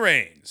 Roman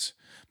Reigns.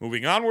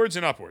 Moving onwards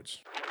and upwards.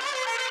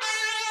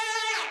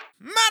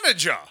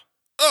 Manager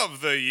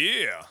of the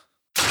year.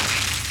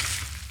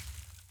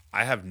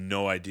 I have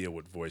no idea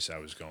what voice I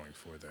was going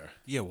for there.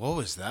 Yeah, what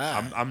was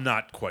that? I'm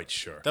not quite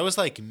sure. That was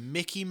like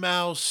Mickey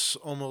Mouse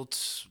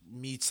almost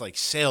meets like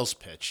sales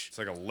pitch. It's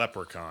like a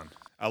leprechaun.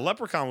 A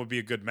leprechaun would be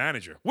a good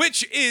manager,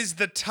 which is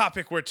the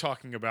topic we're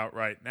talking about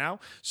right now.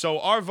 So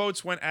our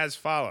votes went as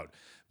followed.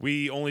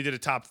 We only did a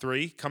top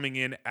 3. Coming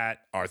in at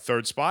our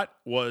third spot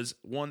was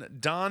one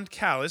Don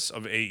Callis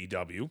of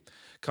AEW.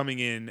 Coming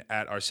in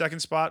at our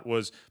second spot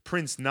was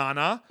Prince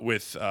Nana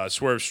with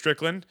Swerve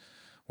Strickland.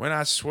 When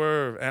I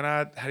swerve and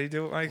how do you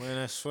do it, Mike? When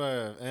I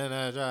swerve and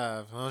I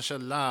drive,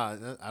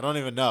 inshallah. I don't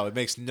even know. It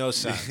makes no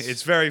sense.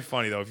 It's very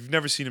funny, though. If you've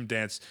never seen him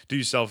dance, do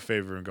yourself a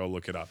favor and go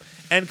look it up.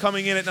 And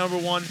coming in at number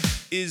 1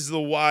 is the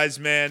wise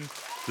man,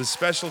 the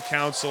special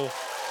counsel,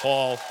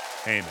 Paul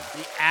Heyman.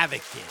 The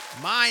advocate.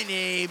 My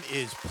name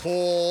is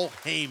Paul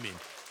Heyman.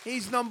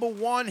 He's number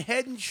one,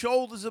 head and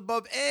shoulders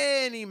above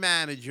any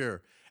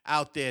manager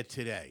out there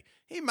today.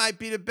 He might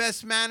be the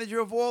best manager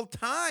of all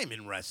time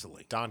in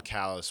wrestling. Don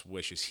Callis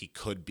wishes he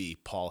could be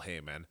Paul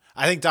Heyman.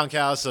 I think Don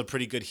Callis is a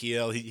pretty good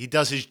heel. He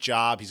does his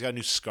job. He's got a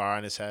new scar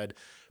on his head.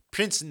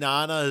 Prince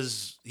Nana,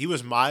 he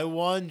was my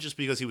one just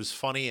because he was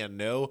funny and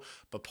new,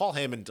 but Paul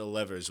Heyman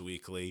delivers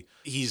weekly.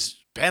 He's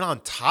been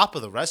on top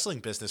of the wrestling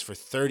business for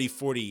 30,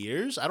 40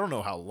 years. I don't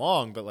know how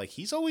long, but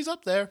he's always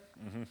up there.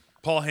 Mm-hmm.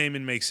 Paul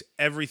Heyman makes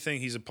everything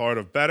he's a part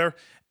of better,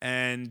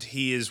 and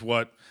he is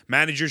what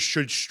managers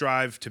should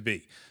strive to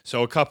be.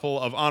 So a couple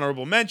of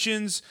honorable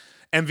mentions.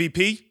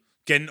 MVP,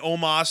 getting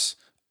Omos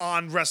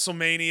on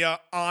WrestleMania,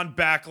 on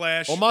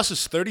Backlash. Omos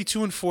is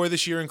 32-4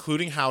 this year,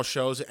 including house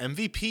shows.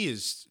 MVP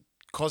is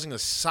causing a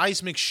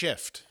seismic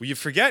shift. Well, you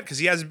forget because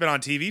he hasn't been on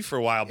TV for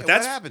a while. But Yeah,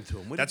 that's what happened to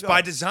him? Where'd he That's go?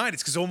 by design.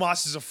 It's because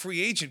Omos is a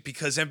free agent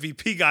because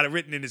MVP got it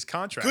written in his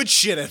contract. Good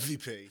shit,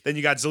 MVP. Then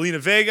you got Zelina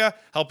Vega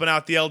helping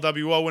out the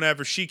LWO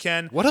whenever she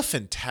can. What a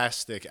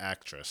fantastic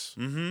actress.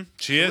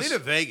 She is.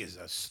 Selena Vega's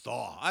a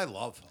star. I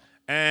love her.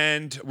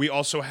 And we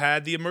also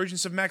had the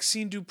emergence of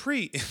Maxine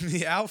Dupree in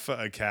the Alpha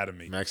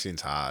Academy. Maxine's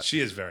hot. She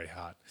is very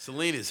hot.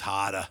 Selena's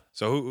hotter.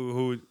 So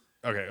who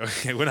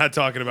okay, we're not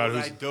talking about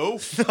What I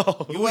who's do?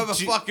 No. Whoever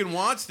fucking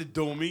wants to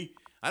do me,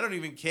 I don't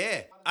even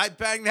care. I'd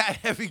bang that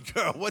heavy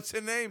girl. What's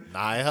her name?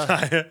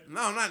 Naya.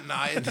 No, not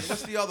Nia.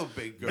 What's the other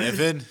big girl?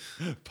 Evan.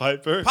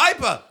 Piper.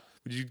 Piper.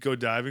 Would you go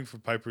diving for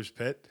Piper's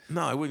Pit?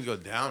 No, I wouldn't go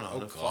down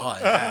on her. God.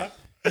 Fuck that.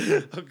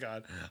 Oh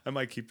God, I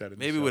might keep that in.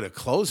 Maybe the show. with a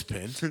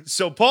clothespin.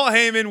 So Paul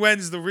Heyman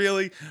wins the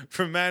Really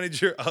for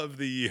Manager of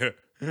the Year.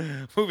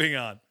 Moving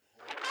on.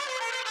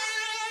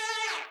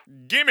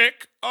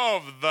 Gimmick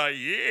of the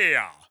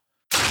Year.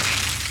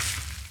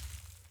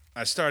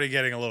 I started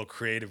getting a little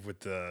creative with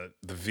the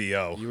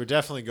VO. You were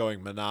definitely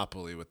going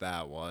Monopoly with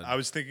that one. I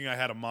was thinking I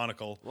had a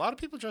monocle. A lot of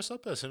people dress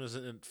up as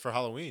him for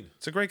Halloween.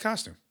 It's a great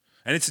costume.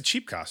 And it's a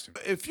cheap costume.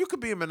 If you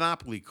could be a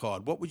Monopoly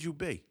card, what would you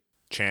be?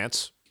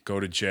 Chance. Go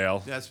to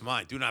jail. That's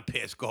mine. Do not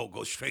pass go.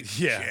 Go straight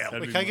to Yeah, jail.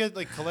 that'd Can I get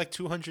collect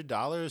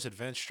 $200,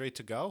 advance straight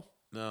to go?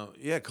 No.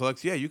 Yeah,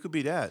 collect. Yeah, you could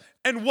be that.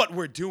 And what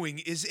we're doing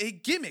is a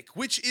gimmick,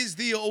 which is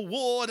the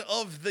award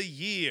of the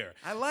year.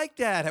 I like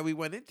that, how we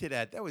went into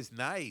that. That was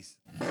nice.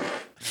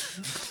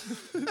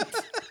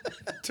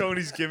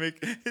 Tony's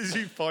gimmick is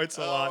he farts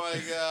a lot. my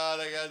God,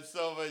 I got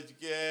so much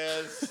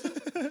gas.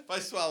 If I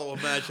swallow a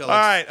match, I'll All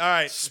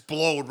right.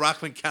 explode.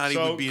 Rockland County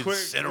would be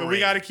incinerated. We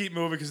got to keep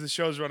moving because the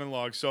show's running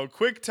long. So,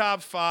 quick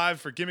top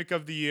 5 for gimmick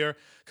of the year.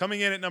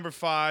 Coming in at number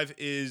 5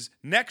 is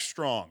Neck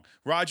Strong.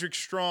 Roderick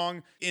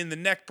Strong in the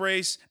neck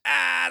brace.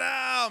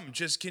 Adam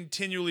just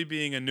continually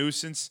being a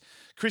nuisance.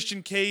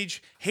 Christian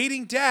Cage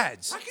hating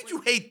dads. How could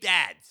you hate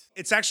dads?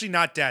 It's actually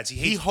not dads. He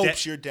He hates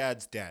hopes your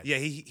dad's dead. Yeah,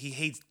 he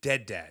hates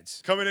dead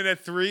dads. Coming in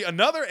at 3,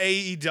 another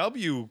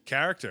AEW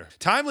character.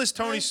 Timeless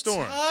Tony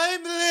Storm.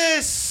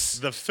 Timeless.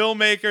 The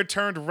filmmaker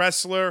turned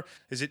wrestler.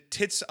 Is it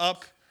tits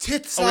up?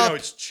 Tits Oh, up. no,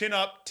 it's chin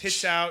up,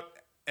 tits out,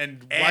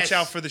 and Ass. watch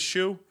out for the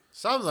shoe.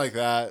 Something like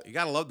that. You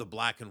gotta love the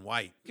black and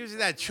white. Gives you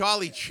that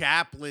Charlie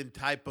Chaplin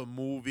type of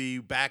movie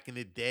back in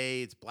the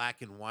day. It's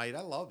black and white.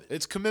 I love it.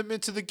 It's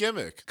commitment to the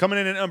gimmick. Coming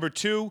in at number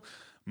 2,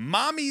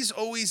 Mommy's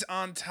always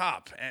on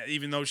top,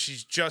 even though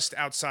she's just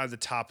outside the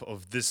top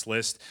of this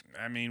list.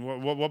 I mean,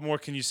 what more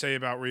can you say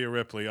about Rhea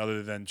Ripley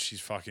other than she's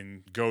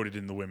fucking goated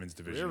in the women's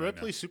division? Rhea right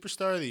Ripley,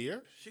 Superstar of the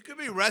Year? She could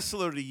be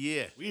Wrestler of the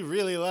Year. We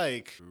really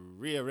like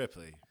Rhea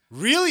Ripley.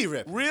 Really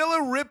Ripley?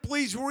 Rhea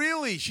Ripley's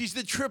really. She's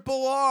the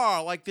triple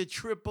R, like the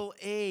triple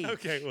A. now.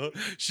 Okay, well,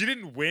 she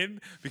didn't win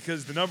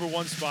because the number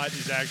 1 spot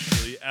is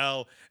actually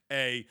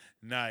L.A.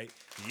 Knight.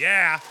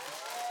 Yeah.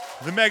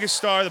 The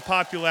megastar, the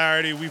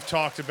popularity, we've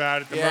talked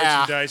about it, the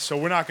merchandise, so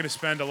we're not going to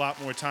spend a lot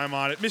more time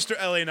on it. Mr.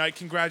 L.A. Knight,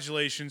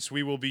 congratulations.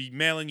 We will be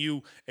mailing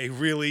you a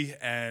Really,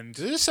 and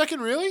Is it a second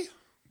really?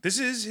 this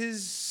is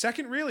his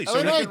second Really.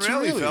 LA Knight, So, two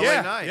Really, Reallys. LA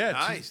Yeah, Knight. yeah,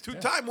 Nice.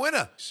 Two-time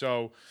winner.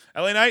 so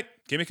L.A. Knight,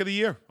 gimmick of the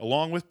year,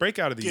 along with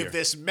breakout of the year. Give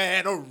this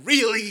man a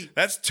really.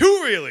 That's 2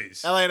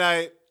 Reallys. LA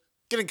Knight,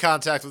 get in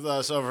contact with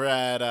us over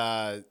at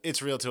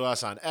It's Real to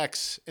Us on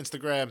X,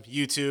 Instagram,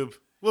 YouTube.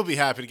 We'll be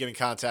happy to get in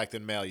contact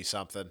and mail you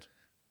something.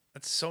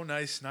 That's so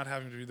nice not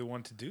having to be the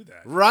one to do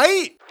that.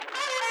 Right?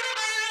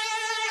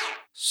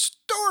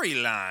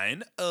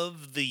 Storyline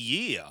of the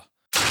year.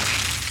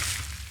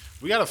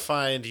 We got to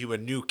find you a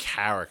new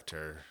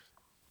character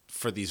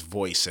for these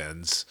voice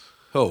ends.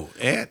 Who?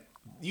 Ant?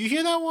 You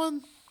hear that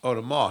one? Oh,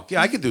 the Mark.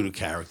 Yeah, I could do the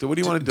character. What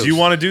do you want to do? Do you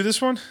want to do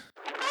this one?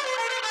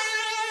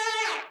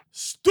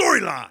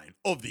 Storyline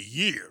of the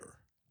year.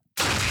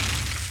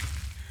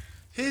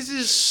 His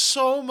is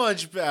so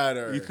much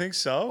better. You think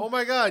so? Oh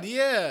my God,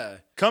 yeah.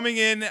 Coming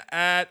in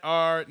at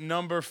our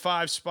number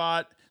 5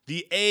 spot,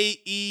 the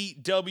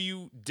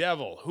AEW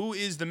Devil. Who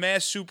is the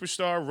masked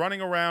superstar running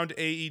around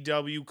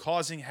AEW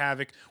causing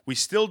havoc? We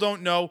still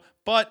don't know,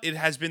 but it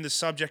has been the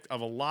subject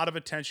of a lot of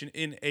attention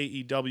in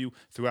AEW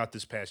throughout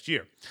this past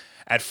year.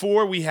 At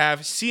 4, we have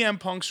CM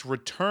Punk's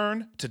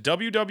return to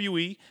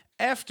WWE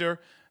after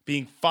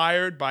being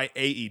fired by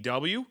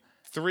AEW.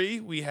 3,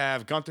 we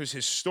have Gunther's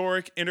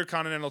historic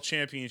Intercontinental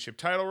Championship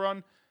title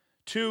run.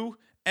 2,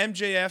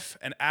 MJF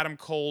and Adam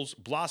Cole's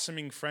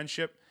blossoming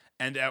friendship.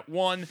 And at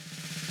 1,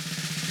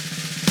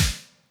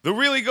 the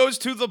really goes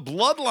to the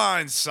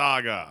Bloodline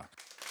saga.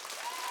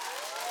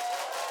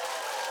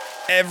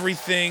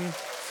 Everything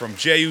from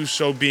Jey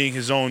Uso being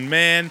his own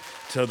man,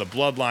 to the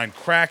Bloodline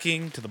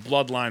cracking, to the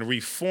Bloodline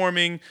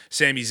reforming,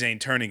 Sami Zayn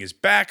turning his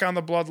back on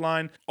the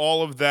Bloodline.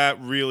 All of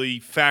that really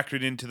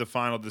factored into the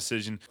final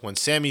decision. When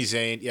Sami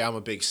Zayn, yeah, I'm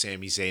a big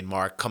Sami Zayn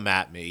mark, come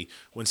at me.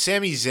 When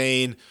Sami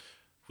Zayn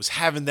was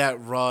having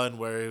that run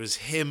where it was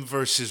him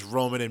versus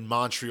Roman in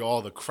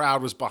Montreal, the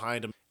crowd was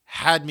behind him,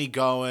 had me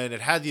going,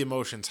 it had the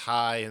emotions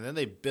high, and then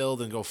they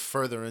build and go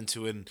further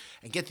into it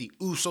and get the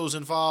Usos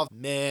involved.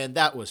 Man,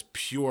 that was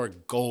pure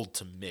gold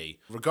to me.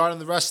 Regarding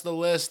the rest of the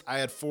list, I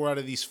had 4 out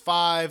of these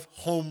 5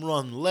 home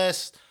run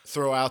list.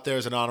 Throw out there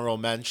as an honorable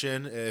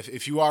mention.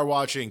 If you are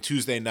watching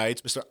Tuesday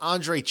nights, Mr.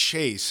 Andre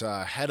Chase,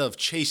 head of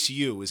Chase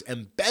U, is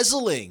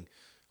embezzling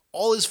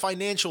all his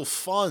financial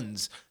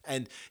funds,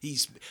 and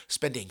he's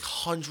spending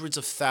hundreds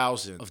of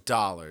thousands of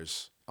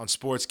dollars on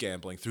sports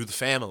gambling through the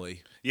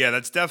family. Yeah,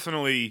 that's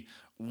definitely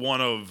one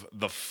of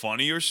the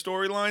funnier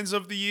storylines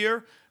of the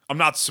year. I'm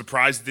not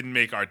surprised it didn't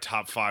make our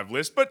top 5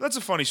 list, but that's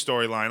a funny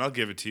storyline. I'll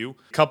give it to you.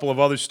 A couple of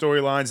other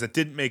storylines that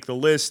didn't make the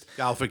list.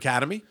 Alpha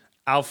Academy.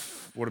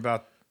 What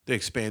about? They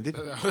expanded.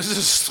 That was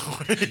a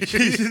story.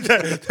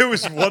 There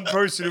was one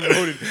person who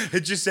voted.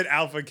 It just said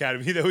Alpha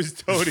Academy. That was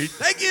Tony.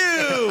 Thank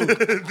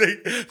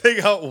you.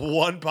 they got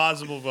one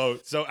possible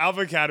vote. So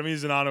Alpha Academy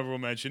is an honorable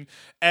mention.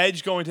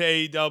 Edge going to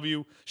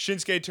AEW.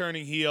 Shinsuke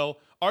turning heel.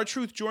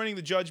 R-Truth joining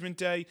the Judgment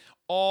Day.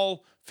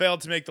 All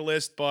failed to make the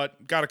list,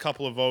 but got a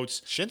couple of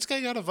votes.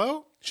 Shinsuke got a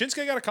vote?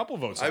 Shinsuke got a couple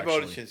of votes, I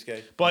actually. voted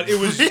Shinsuke. But it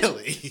was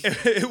Really?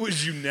 it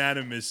was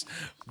unanimous.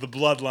 The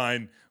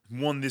Bloodline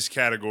won this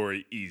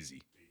category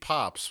easy.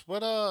 Pops,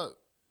 what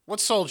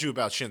sold you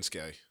about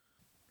Shinsuke?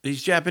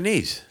 He's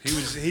Japanese.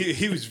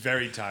 He was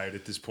very tired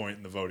at this point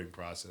in the voting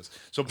process.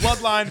 So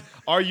Bloodline,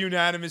 our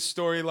unanimous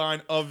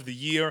storyline of the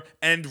year,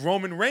 and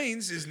Roman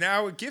Reigns is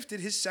now gifted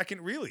his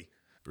second Really.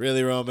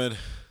 Really, Roman?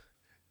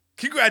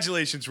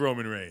 Congratulations,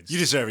 Roman Reigns. You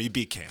deserve it. You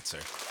beat cancer.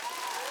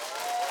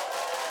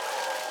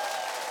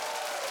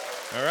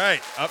 All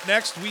right, up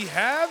next we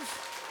have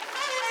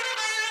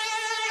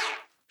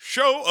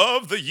Show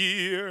of the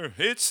Year.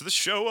 It's the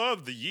Show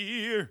of the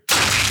Year.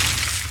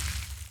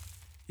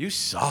 You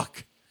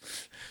suck.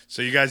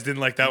 So you guys didn't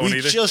like that one We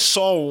either? just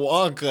saw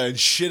Wonka and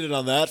shitted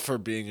on that for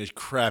being a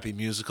crappy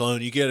musical,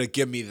 and you gotta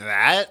give me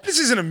that? This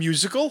isn't a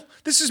musical.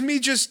 This is me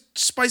just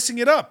spicing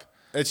it up.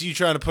 It's you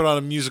trying to put on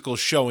a musical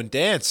show and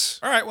dance.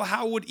 All right, well,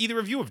 how would either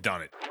of you have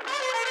done it?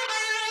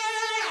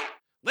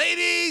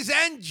 Ladies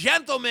and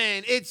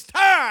gentlemen, it's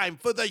time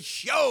for the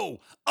Show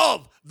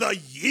of the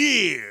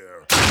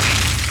Year.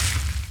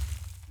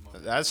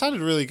 That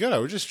sounded really good. I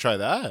would just try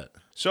that.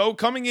 So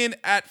coming in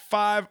at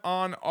 5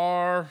 on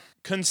our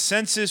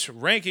consensus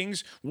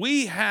rankings,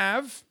 we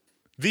have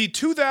the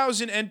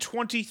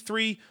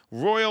 2023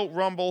 Royal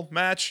Rumble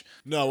match.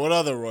 No, what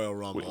other Royal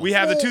Rumble? We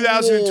have the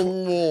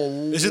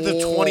 2020. Is it the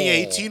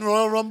 2018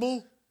 Royal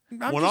Rumble?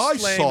 I'm When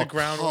just I laying suck the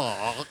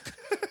groundwork.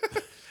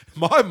 cock,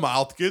 my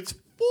mouth gets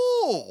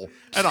full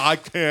and I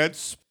can't I'm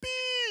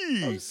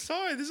speak.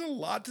 sorry, there's a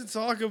lot to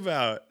talk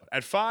about.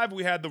 At 5,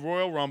 we had the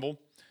Royal Rumble.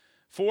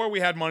 4, we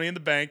had Money in the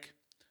Bank.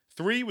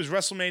 3 was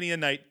WrestleMania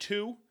Night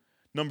 2.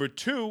 Number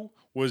 2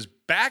 was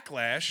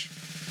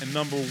Backlash. And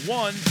number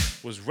 1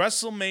 was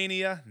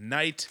WrestleMania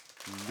Night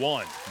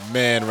 1.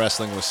 Man,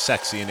 wrestling was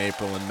sexy in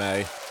April and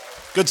May.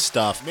 Good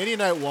stuff. Mania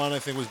Night 1, I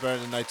think, was better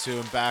than Night 2,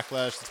 and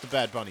Backlash, it's the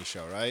Bad Bunny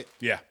show, right?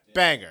 Yeah.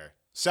 Banger.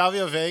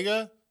 Salvio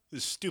Vega,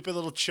 his stupid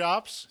little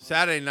chops.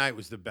 Saturday night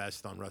was the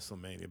best on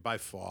WrestleMania by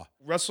far.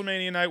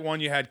 WrestleMania Night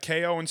 1, you had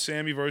KO and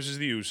Sammy versus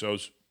the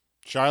Usos.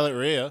 Charlotte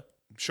Rhea.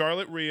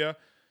 Charlotte Rhea,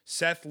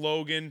 Seth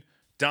Logan,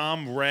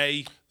 Dom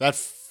Ray. That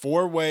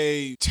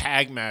 4-way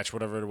tag match,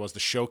 whatever it was, the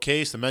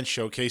showcase, the men's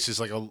showcase is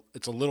like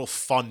it's a little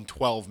fun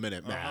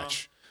 12-minute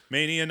match.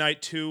 Mania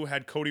Night 2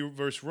 had Cody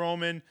versus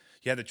Roman.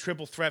 You had the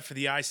triple threat for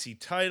the IC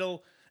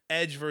title.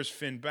 Edge versus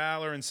Finn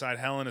Balor inside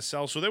Hell in a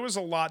Cell. So there was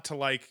a lot to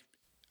like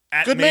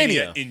at Good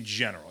Mania Mania. in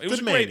general. It Good was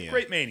a Mania.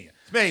 great Mania.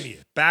 Mania.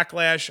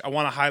 Backlash, I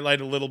want to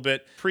highlight a little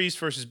bit. Priest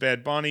versus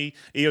Bad Bunny.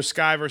 Io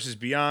Sky versus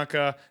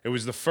Bianca. It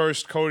was the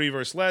first Cody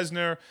versus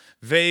Lesnar.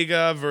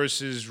 Vega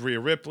versus Rhea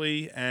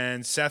Ripley.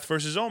 And Seth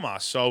versus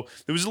Omos. So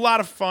there was a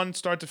lot of fun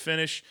start to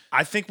finish.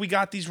 I think we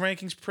got these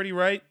rankings pretty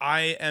right.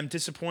 I am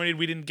disappointed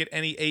we didn't get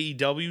any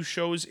AEW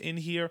shows in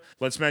here.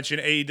 Let's mention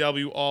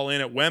AEW All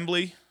In at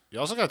Wembley. You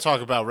also got to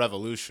talk about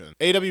Revolution.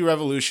 AW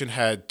Revolution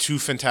had 2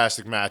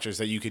 fantastic matches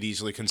that you could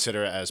easily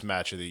consider as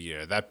match of the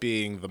year. That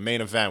being the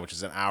main event, which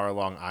is an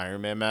hour-long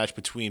Iron Man match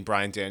between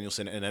Bryan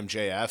Danielson and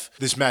MJF.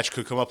 This match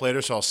could come up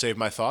later, so I'll save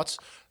my thoughts.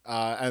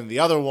 And the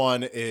other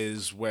one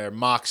is where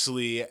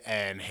Moxley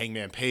and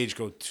Hangman Page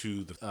go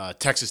to the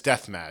Texas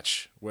Death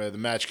Match, where the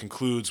match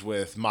concludes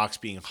with Mox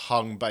being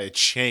hung by a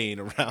chain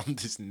around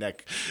his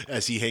neck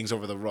as he hangs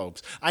over the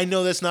ropes. I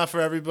know that's not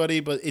for everybody,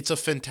 but it's a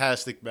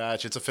fantastic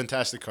match. It's a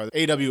fantastic card.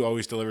 AW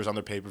always delivers on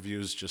their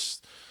pay-per-views,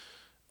 just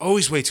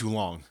always way too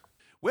long.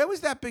 Where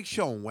was that big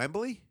show in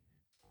Wembley?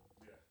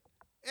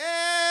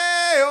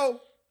 Ayo,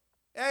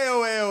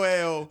 ayo, ayo,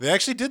 ayo. They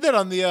actually did that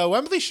on the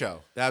Wembley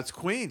show. That's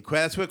Queen.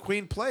 That's where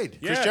Queen played.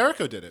 Yeah. Chris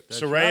Jericho did it.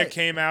 Soraya right.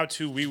 came out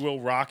to We Will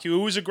Rock You.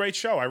 It was a great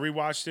show. I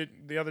rewatched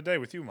it the other day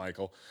with you,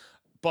 Michael.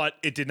 But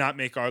it did not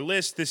make our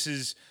list. This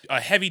is a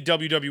heavy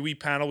WWE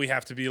panel. We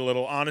have to be a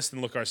little honest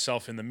and look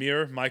ourselves in the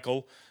mirror.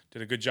 Michael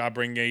did a good job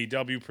bringing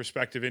AEW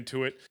perspective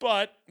into it.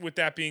 But with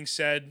that being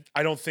said,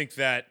 I don't think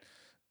that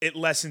it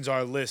lessens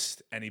our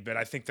list any bit.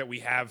 I think that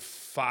we have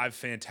 5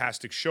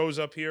 fantastic shows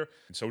up here.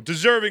 And so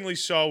deservingly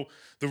so,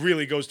 the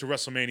really goes to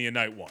WrestleMania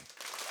Night 1.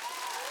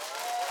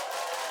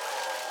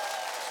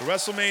 So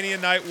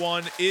WrestleMania Night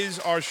 1 is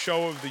our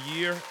show of the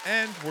year,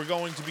 and we're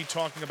going to be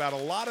talking about a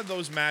lot of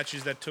those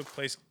matches that took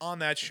place on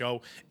that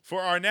show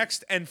for our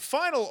next and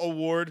final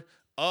award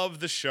of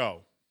the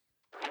show.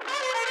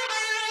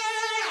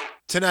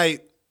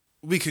 Tonight,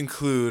 we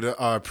conclude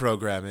our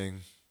programming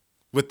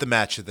with the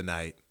match of the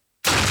night.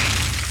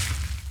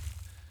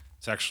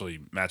 It's actually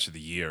match of the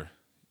year.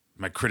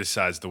 You might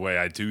criticize the way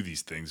I do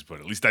these things, but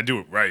at least I do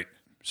it right.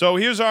 So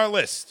here's our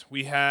list.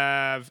 We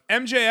have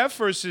MJF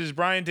versus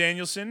Bryan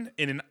Danielson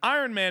in an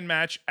Iron Man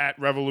match at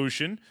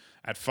Revolution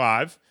at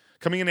 5.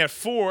 Coming in at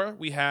 4,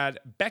 we had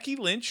Becky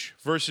Lynch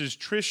versus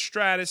Trish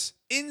Stratus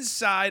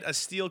inside a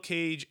steel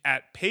cage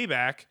at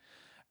Payback.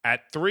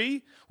 At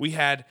 3, we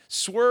had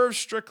Swerve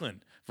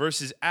Strickland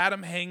versus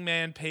Adam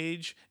Hangman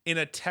Page in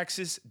a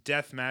Texas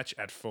death match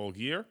at Full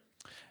Gear.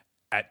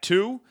 At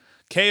 2,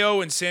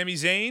 KO and Sami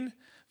Zayn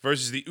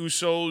versus the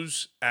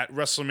Usos at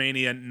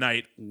WrestleMania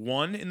Night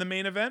 1 in the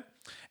main event.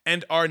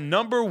 And our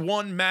number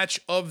 1 match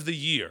of the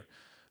year,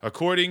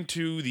 according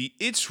to the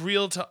It's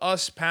Real to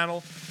Us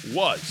panel,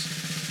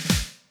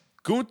 was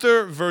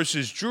Gunther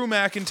versus Drew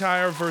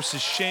McIntyre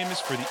versus Sheamus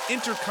for the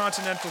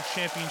Intercontinental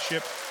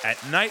Championship at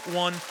Night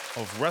 1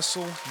 of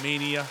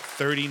WrestleMania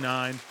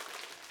 39.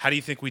 How do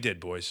you think we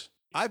did, boys?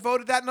 I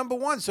voted that number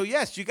 1, so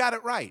yes, you got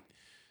it right.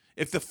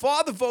 If the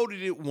father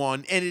voted it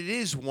 1, and it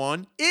is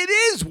 1, it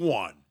is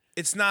 1.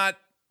 It's not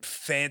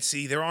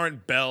fancy. There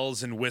aren't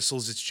bells and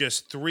whistles. It's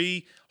just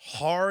 3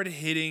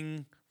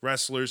 hard-hitting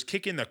wrestlers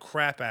kicking the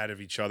crap out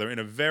of each other in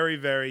a very,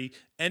 very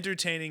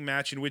entertaining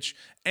match in which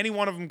any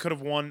one of them could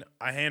have won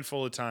a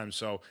handful of times.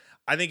 So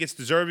I think it's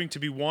deserving to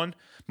be won.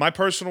 My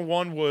personal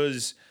one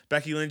was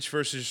Becky Lynch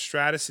versus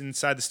Stratus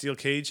inside the steel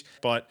cage,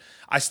 but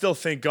I still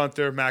think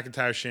Gunther,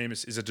 McIntyre,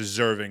 Sheamus is a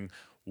deserving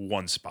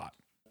 1 spot.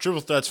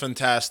 Triple Threat's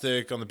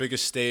fantastic on the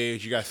biggest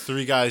stage. You got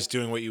 3 guys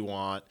doing what you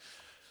want.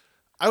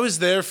 I was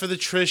there for the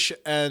Trish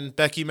and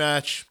Becky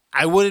match.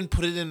 I wouldn't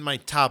put it in my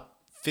top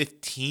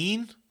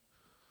 15,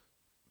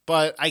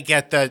 but I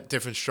get that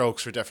different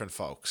strokes for different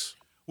folks.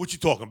 What you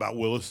talking about,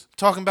 Willis?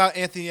 Talking about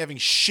Anthony having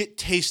shit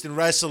taste in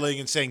wrestling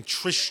and saying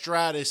Trish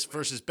Stratus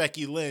versus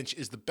Becky Lynch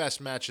is the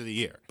best match of the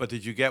year. But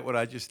did you get what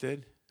I just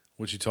did?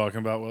 What you talking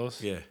about,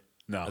 Willis? Yeah.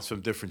 No. That's from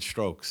different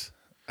strokes.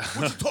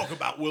 What you talking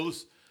about,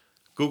 Willis?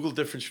 Google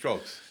different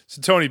strokes.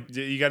 So, Tony,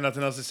 you got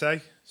nothing else to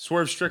say?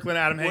 Swerve Strickland,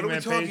 Adam What are Hangman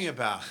we talking Page?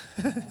 about?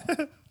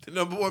 The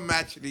number 1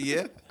 match of the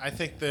year? I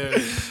think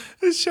there's...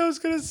 This show's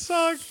going to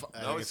suck.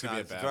 No, it's gonna not. be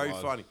a It's bad very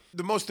one. funny.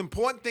 The most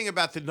important thing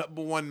about the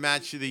number 1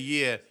 match of the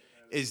year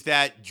is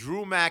that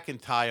Drew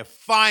McIntyre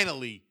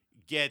finally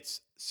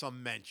gets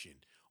some mention.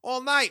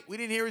 All night, we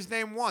didn't hear his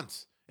name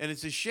once. And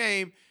it's a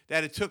shame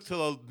that it took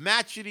till the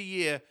match of the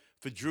year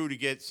for Drew to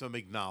get some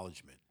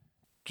acknowledgement.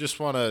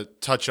 Just want to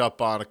touch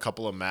up on a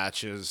couple of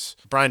matches.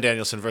 Bryan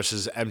Danielson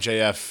versus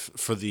MJF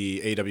for the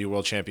AEW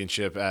World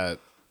Championship at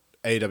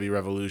AEW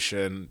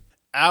Revolution.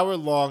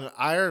 Hour-long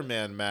Iron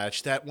Man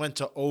match that went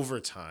to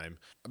overtime.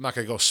 I'm not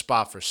going to go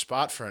spot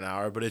for an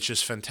hour, but it's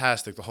just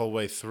fantastic the whole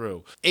way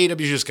through. AEW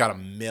just got a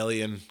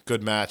million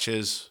good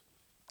matches.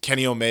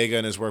 Kenny Omega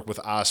and his work with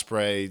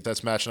Ospreay,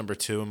 that's match number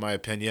 2 in my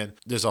opinion.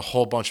 There's a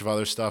whole bunch of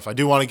other stuff. I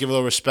do want to give a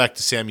little respect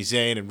to Sami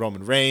Zayn and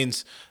Roman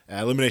Reigns.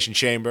 Elimination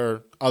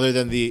Chamber, other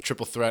than the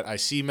Triple Threat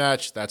IC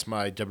match, that's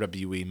my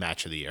WWE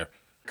match of the year.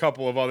 A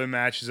couple of other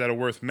matches that are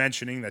worth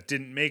mentioning that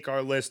didn't make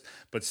our list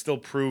but still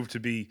proved to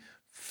be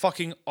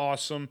fucking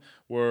awesome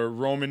were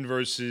Roman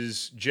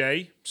versus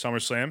Jay,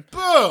 SummerSlam.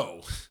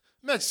 Boo!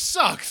 Match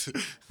sucked.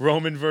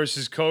 Roman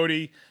versus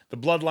Cody, the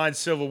Bloodline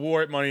Civil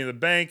War at Money in the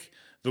Bank,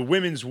 the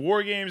Women's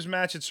War Games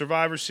match at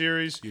Survivor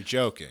Series. You're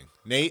joking.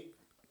 Nate?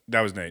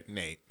 That was Nate.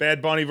 Nate.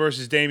 Bad Bunny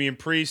versus Damian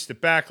Priest, the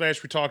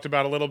Backlash we talked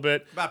about a little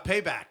bit. About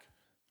Payback.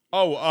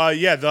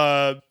 Yeah,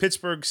 the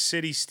Pittsburgh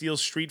City Steel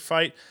Street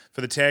fight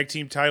for the tag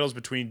team titles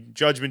between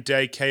Judgment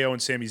Day, KO,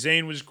 and Sami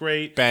Zayn was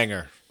great.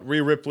 Banger.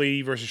 Rhea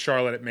Ripley versus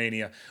Charlotte at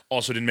Mania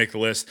also didn't make the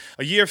list.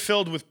 A year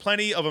filled with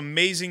plenty of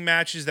amazing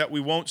matches that we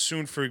won't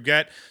soon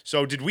forget.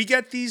 So did we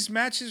get these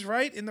matches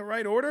right in the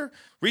right order?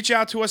 Reach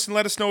out to us and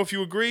let us know if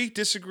you agree,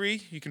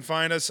 disagree. You can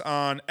find us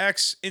on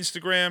X,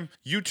 Instagram,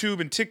 YouTube,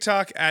 and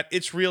TikTok at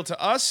It's Real to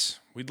Us.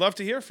 We'd love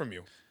to hear from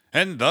you.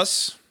 And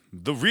thus,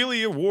 the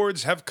Really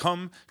Awards have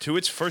come to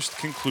its first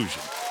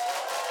conclusion.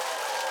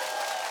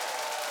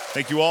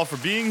 Thank you all for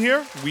being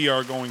here. We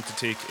are going to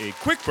take a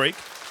quick break,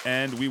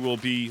 and we will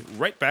be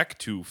right back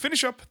to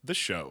finish up the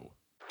show.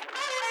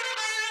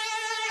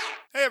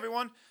 Hey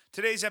everyone,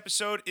 today's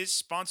episode is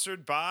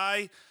sponsored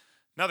by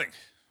nothing.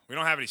 We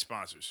don't have any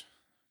sponsors.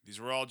 These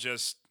were all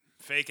just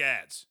fake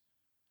ads.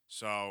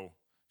 So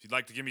if you'd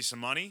like to give me some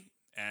money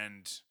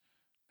and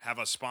have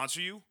us sponsor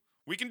you,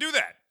 we can do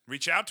that.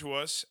 Reach out to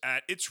us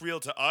at It's Real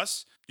to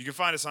Us. You can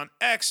find us on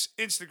X,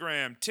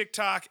 Instagram,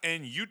 TikTok,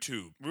 and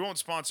YouTube. We won't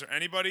sponsor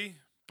anybody,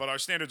 but our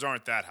standards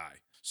aren't that high.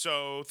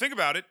 So think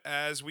about it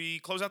as we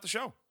close out the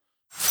show.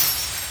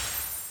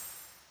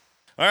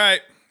 All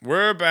right,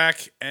 we're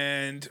back,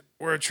 and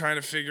we're trying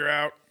to figure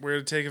out where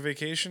to take a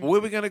vacation. Where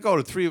are we going to go?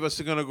 The three of us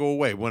are going to go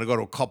away. We want to go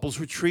to a couples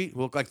retreat?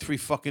 We look like three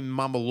fucking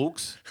Mama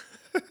Lukes.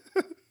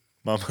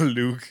 Mama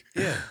Luke.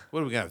 Yeah.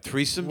 What are we going to have,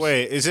 threesomes?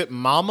 Wait, is it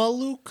Mama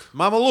Luke?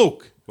 Mama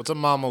Luke. What's a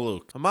Mama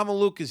Luke? A Mama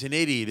Luke is an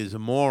idiot, is a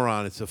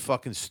moron. It's a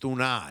fucking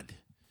stunad.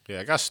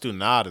 Yeah, I got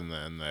Stunad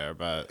in there,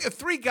 but If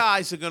three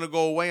guys are going to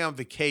go away on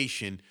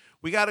vacation,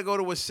 we got to go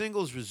to a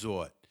singles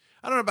resort.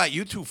 I don't know about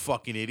you two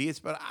fucking idiots,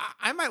 but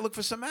I might look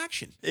for some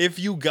action. If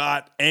you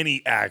got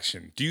any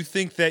action, do you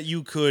think that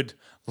you could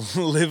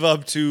live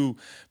up to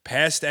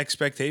past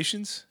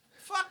expectations?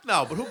 Fuck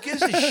no, but who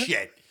gives a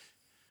shit?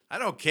 I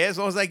don't care. As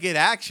long as I get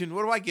action,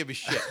 what do I give a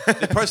shit?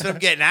 The person I'm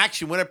getting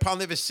action with, I'll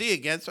probably never see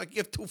again, so I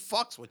give two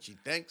fucks what she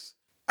thinks.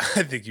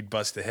 I think you'd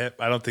bust a hip.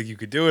 I don't think you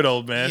could do it,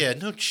 old man. yeah,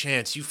 no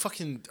chance. You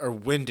fucking are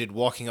winded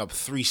walking up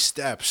 3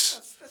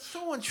 steps. That's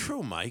so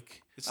untrue,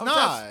 Mike. It's I was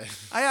not.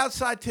 I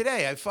outside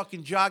today. I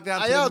fucking jogged down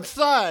to I the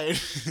outside.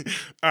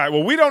 All right,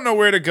 well, we don't know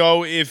where to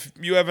go. If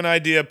you have an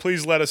idea,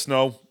 please let us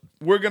know.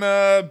 We're going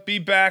to be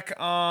back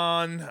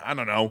on, I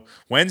don't know,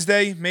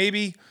 Wednesday,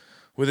 maybe,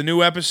 with a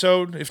new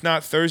episode. If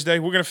not Thursday,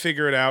 we're going to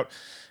figure it out.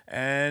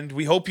 And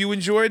we hope you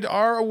enjoyed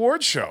our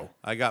award show.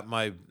 I got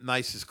my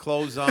nicest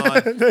clothes on.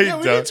 No, you Yeah,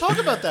 we don't. didn't talk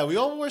about that. We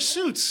all wore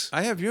suits.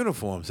 I have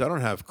uniforms. I don't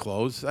have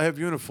clothes. I have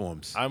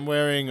uniforms. I'm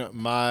wearing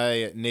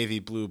my navy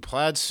blue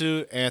plaid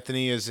suit.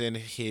 Anthony is in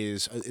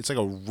his, it's like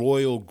a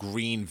royal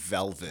green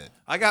velvet.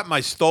 I got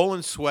my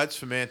stolen sweats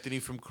from Anthony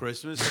from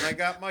Christmas, and I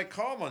got my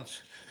Carmen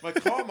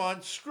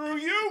screw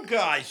you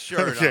guys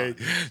shirt Okay, on.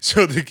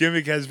 so the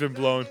gimmick has been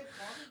blown.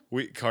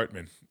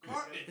 Cartman.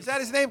 Is that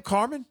his name,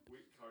 Carmen?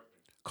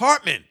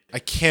 Cartman. I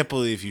can't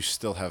believe you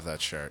still have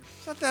that shirt.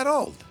 It's not that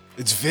old.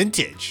 It's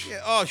vintage.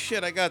 Yeah, oh,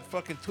 shit, I got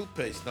fucking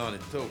toothpaste on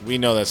it, too. We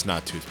know that's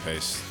not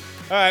toothpaste.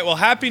 All right, well,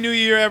 Happy New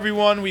Year,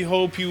 everyone. We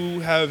hope you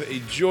have a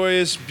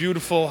joyous,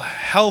 beautiful,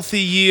 healthy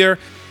year.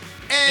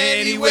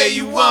 Any way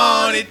you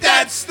want it,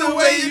 that's the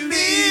way you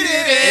need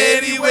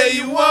it. Any way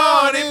you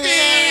want it.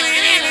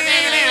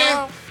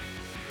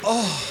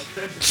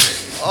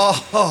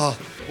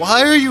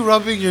 Why are you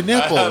rubbing your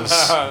nipples?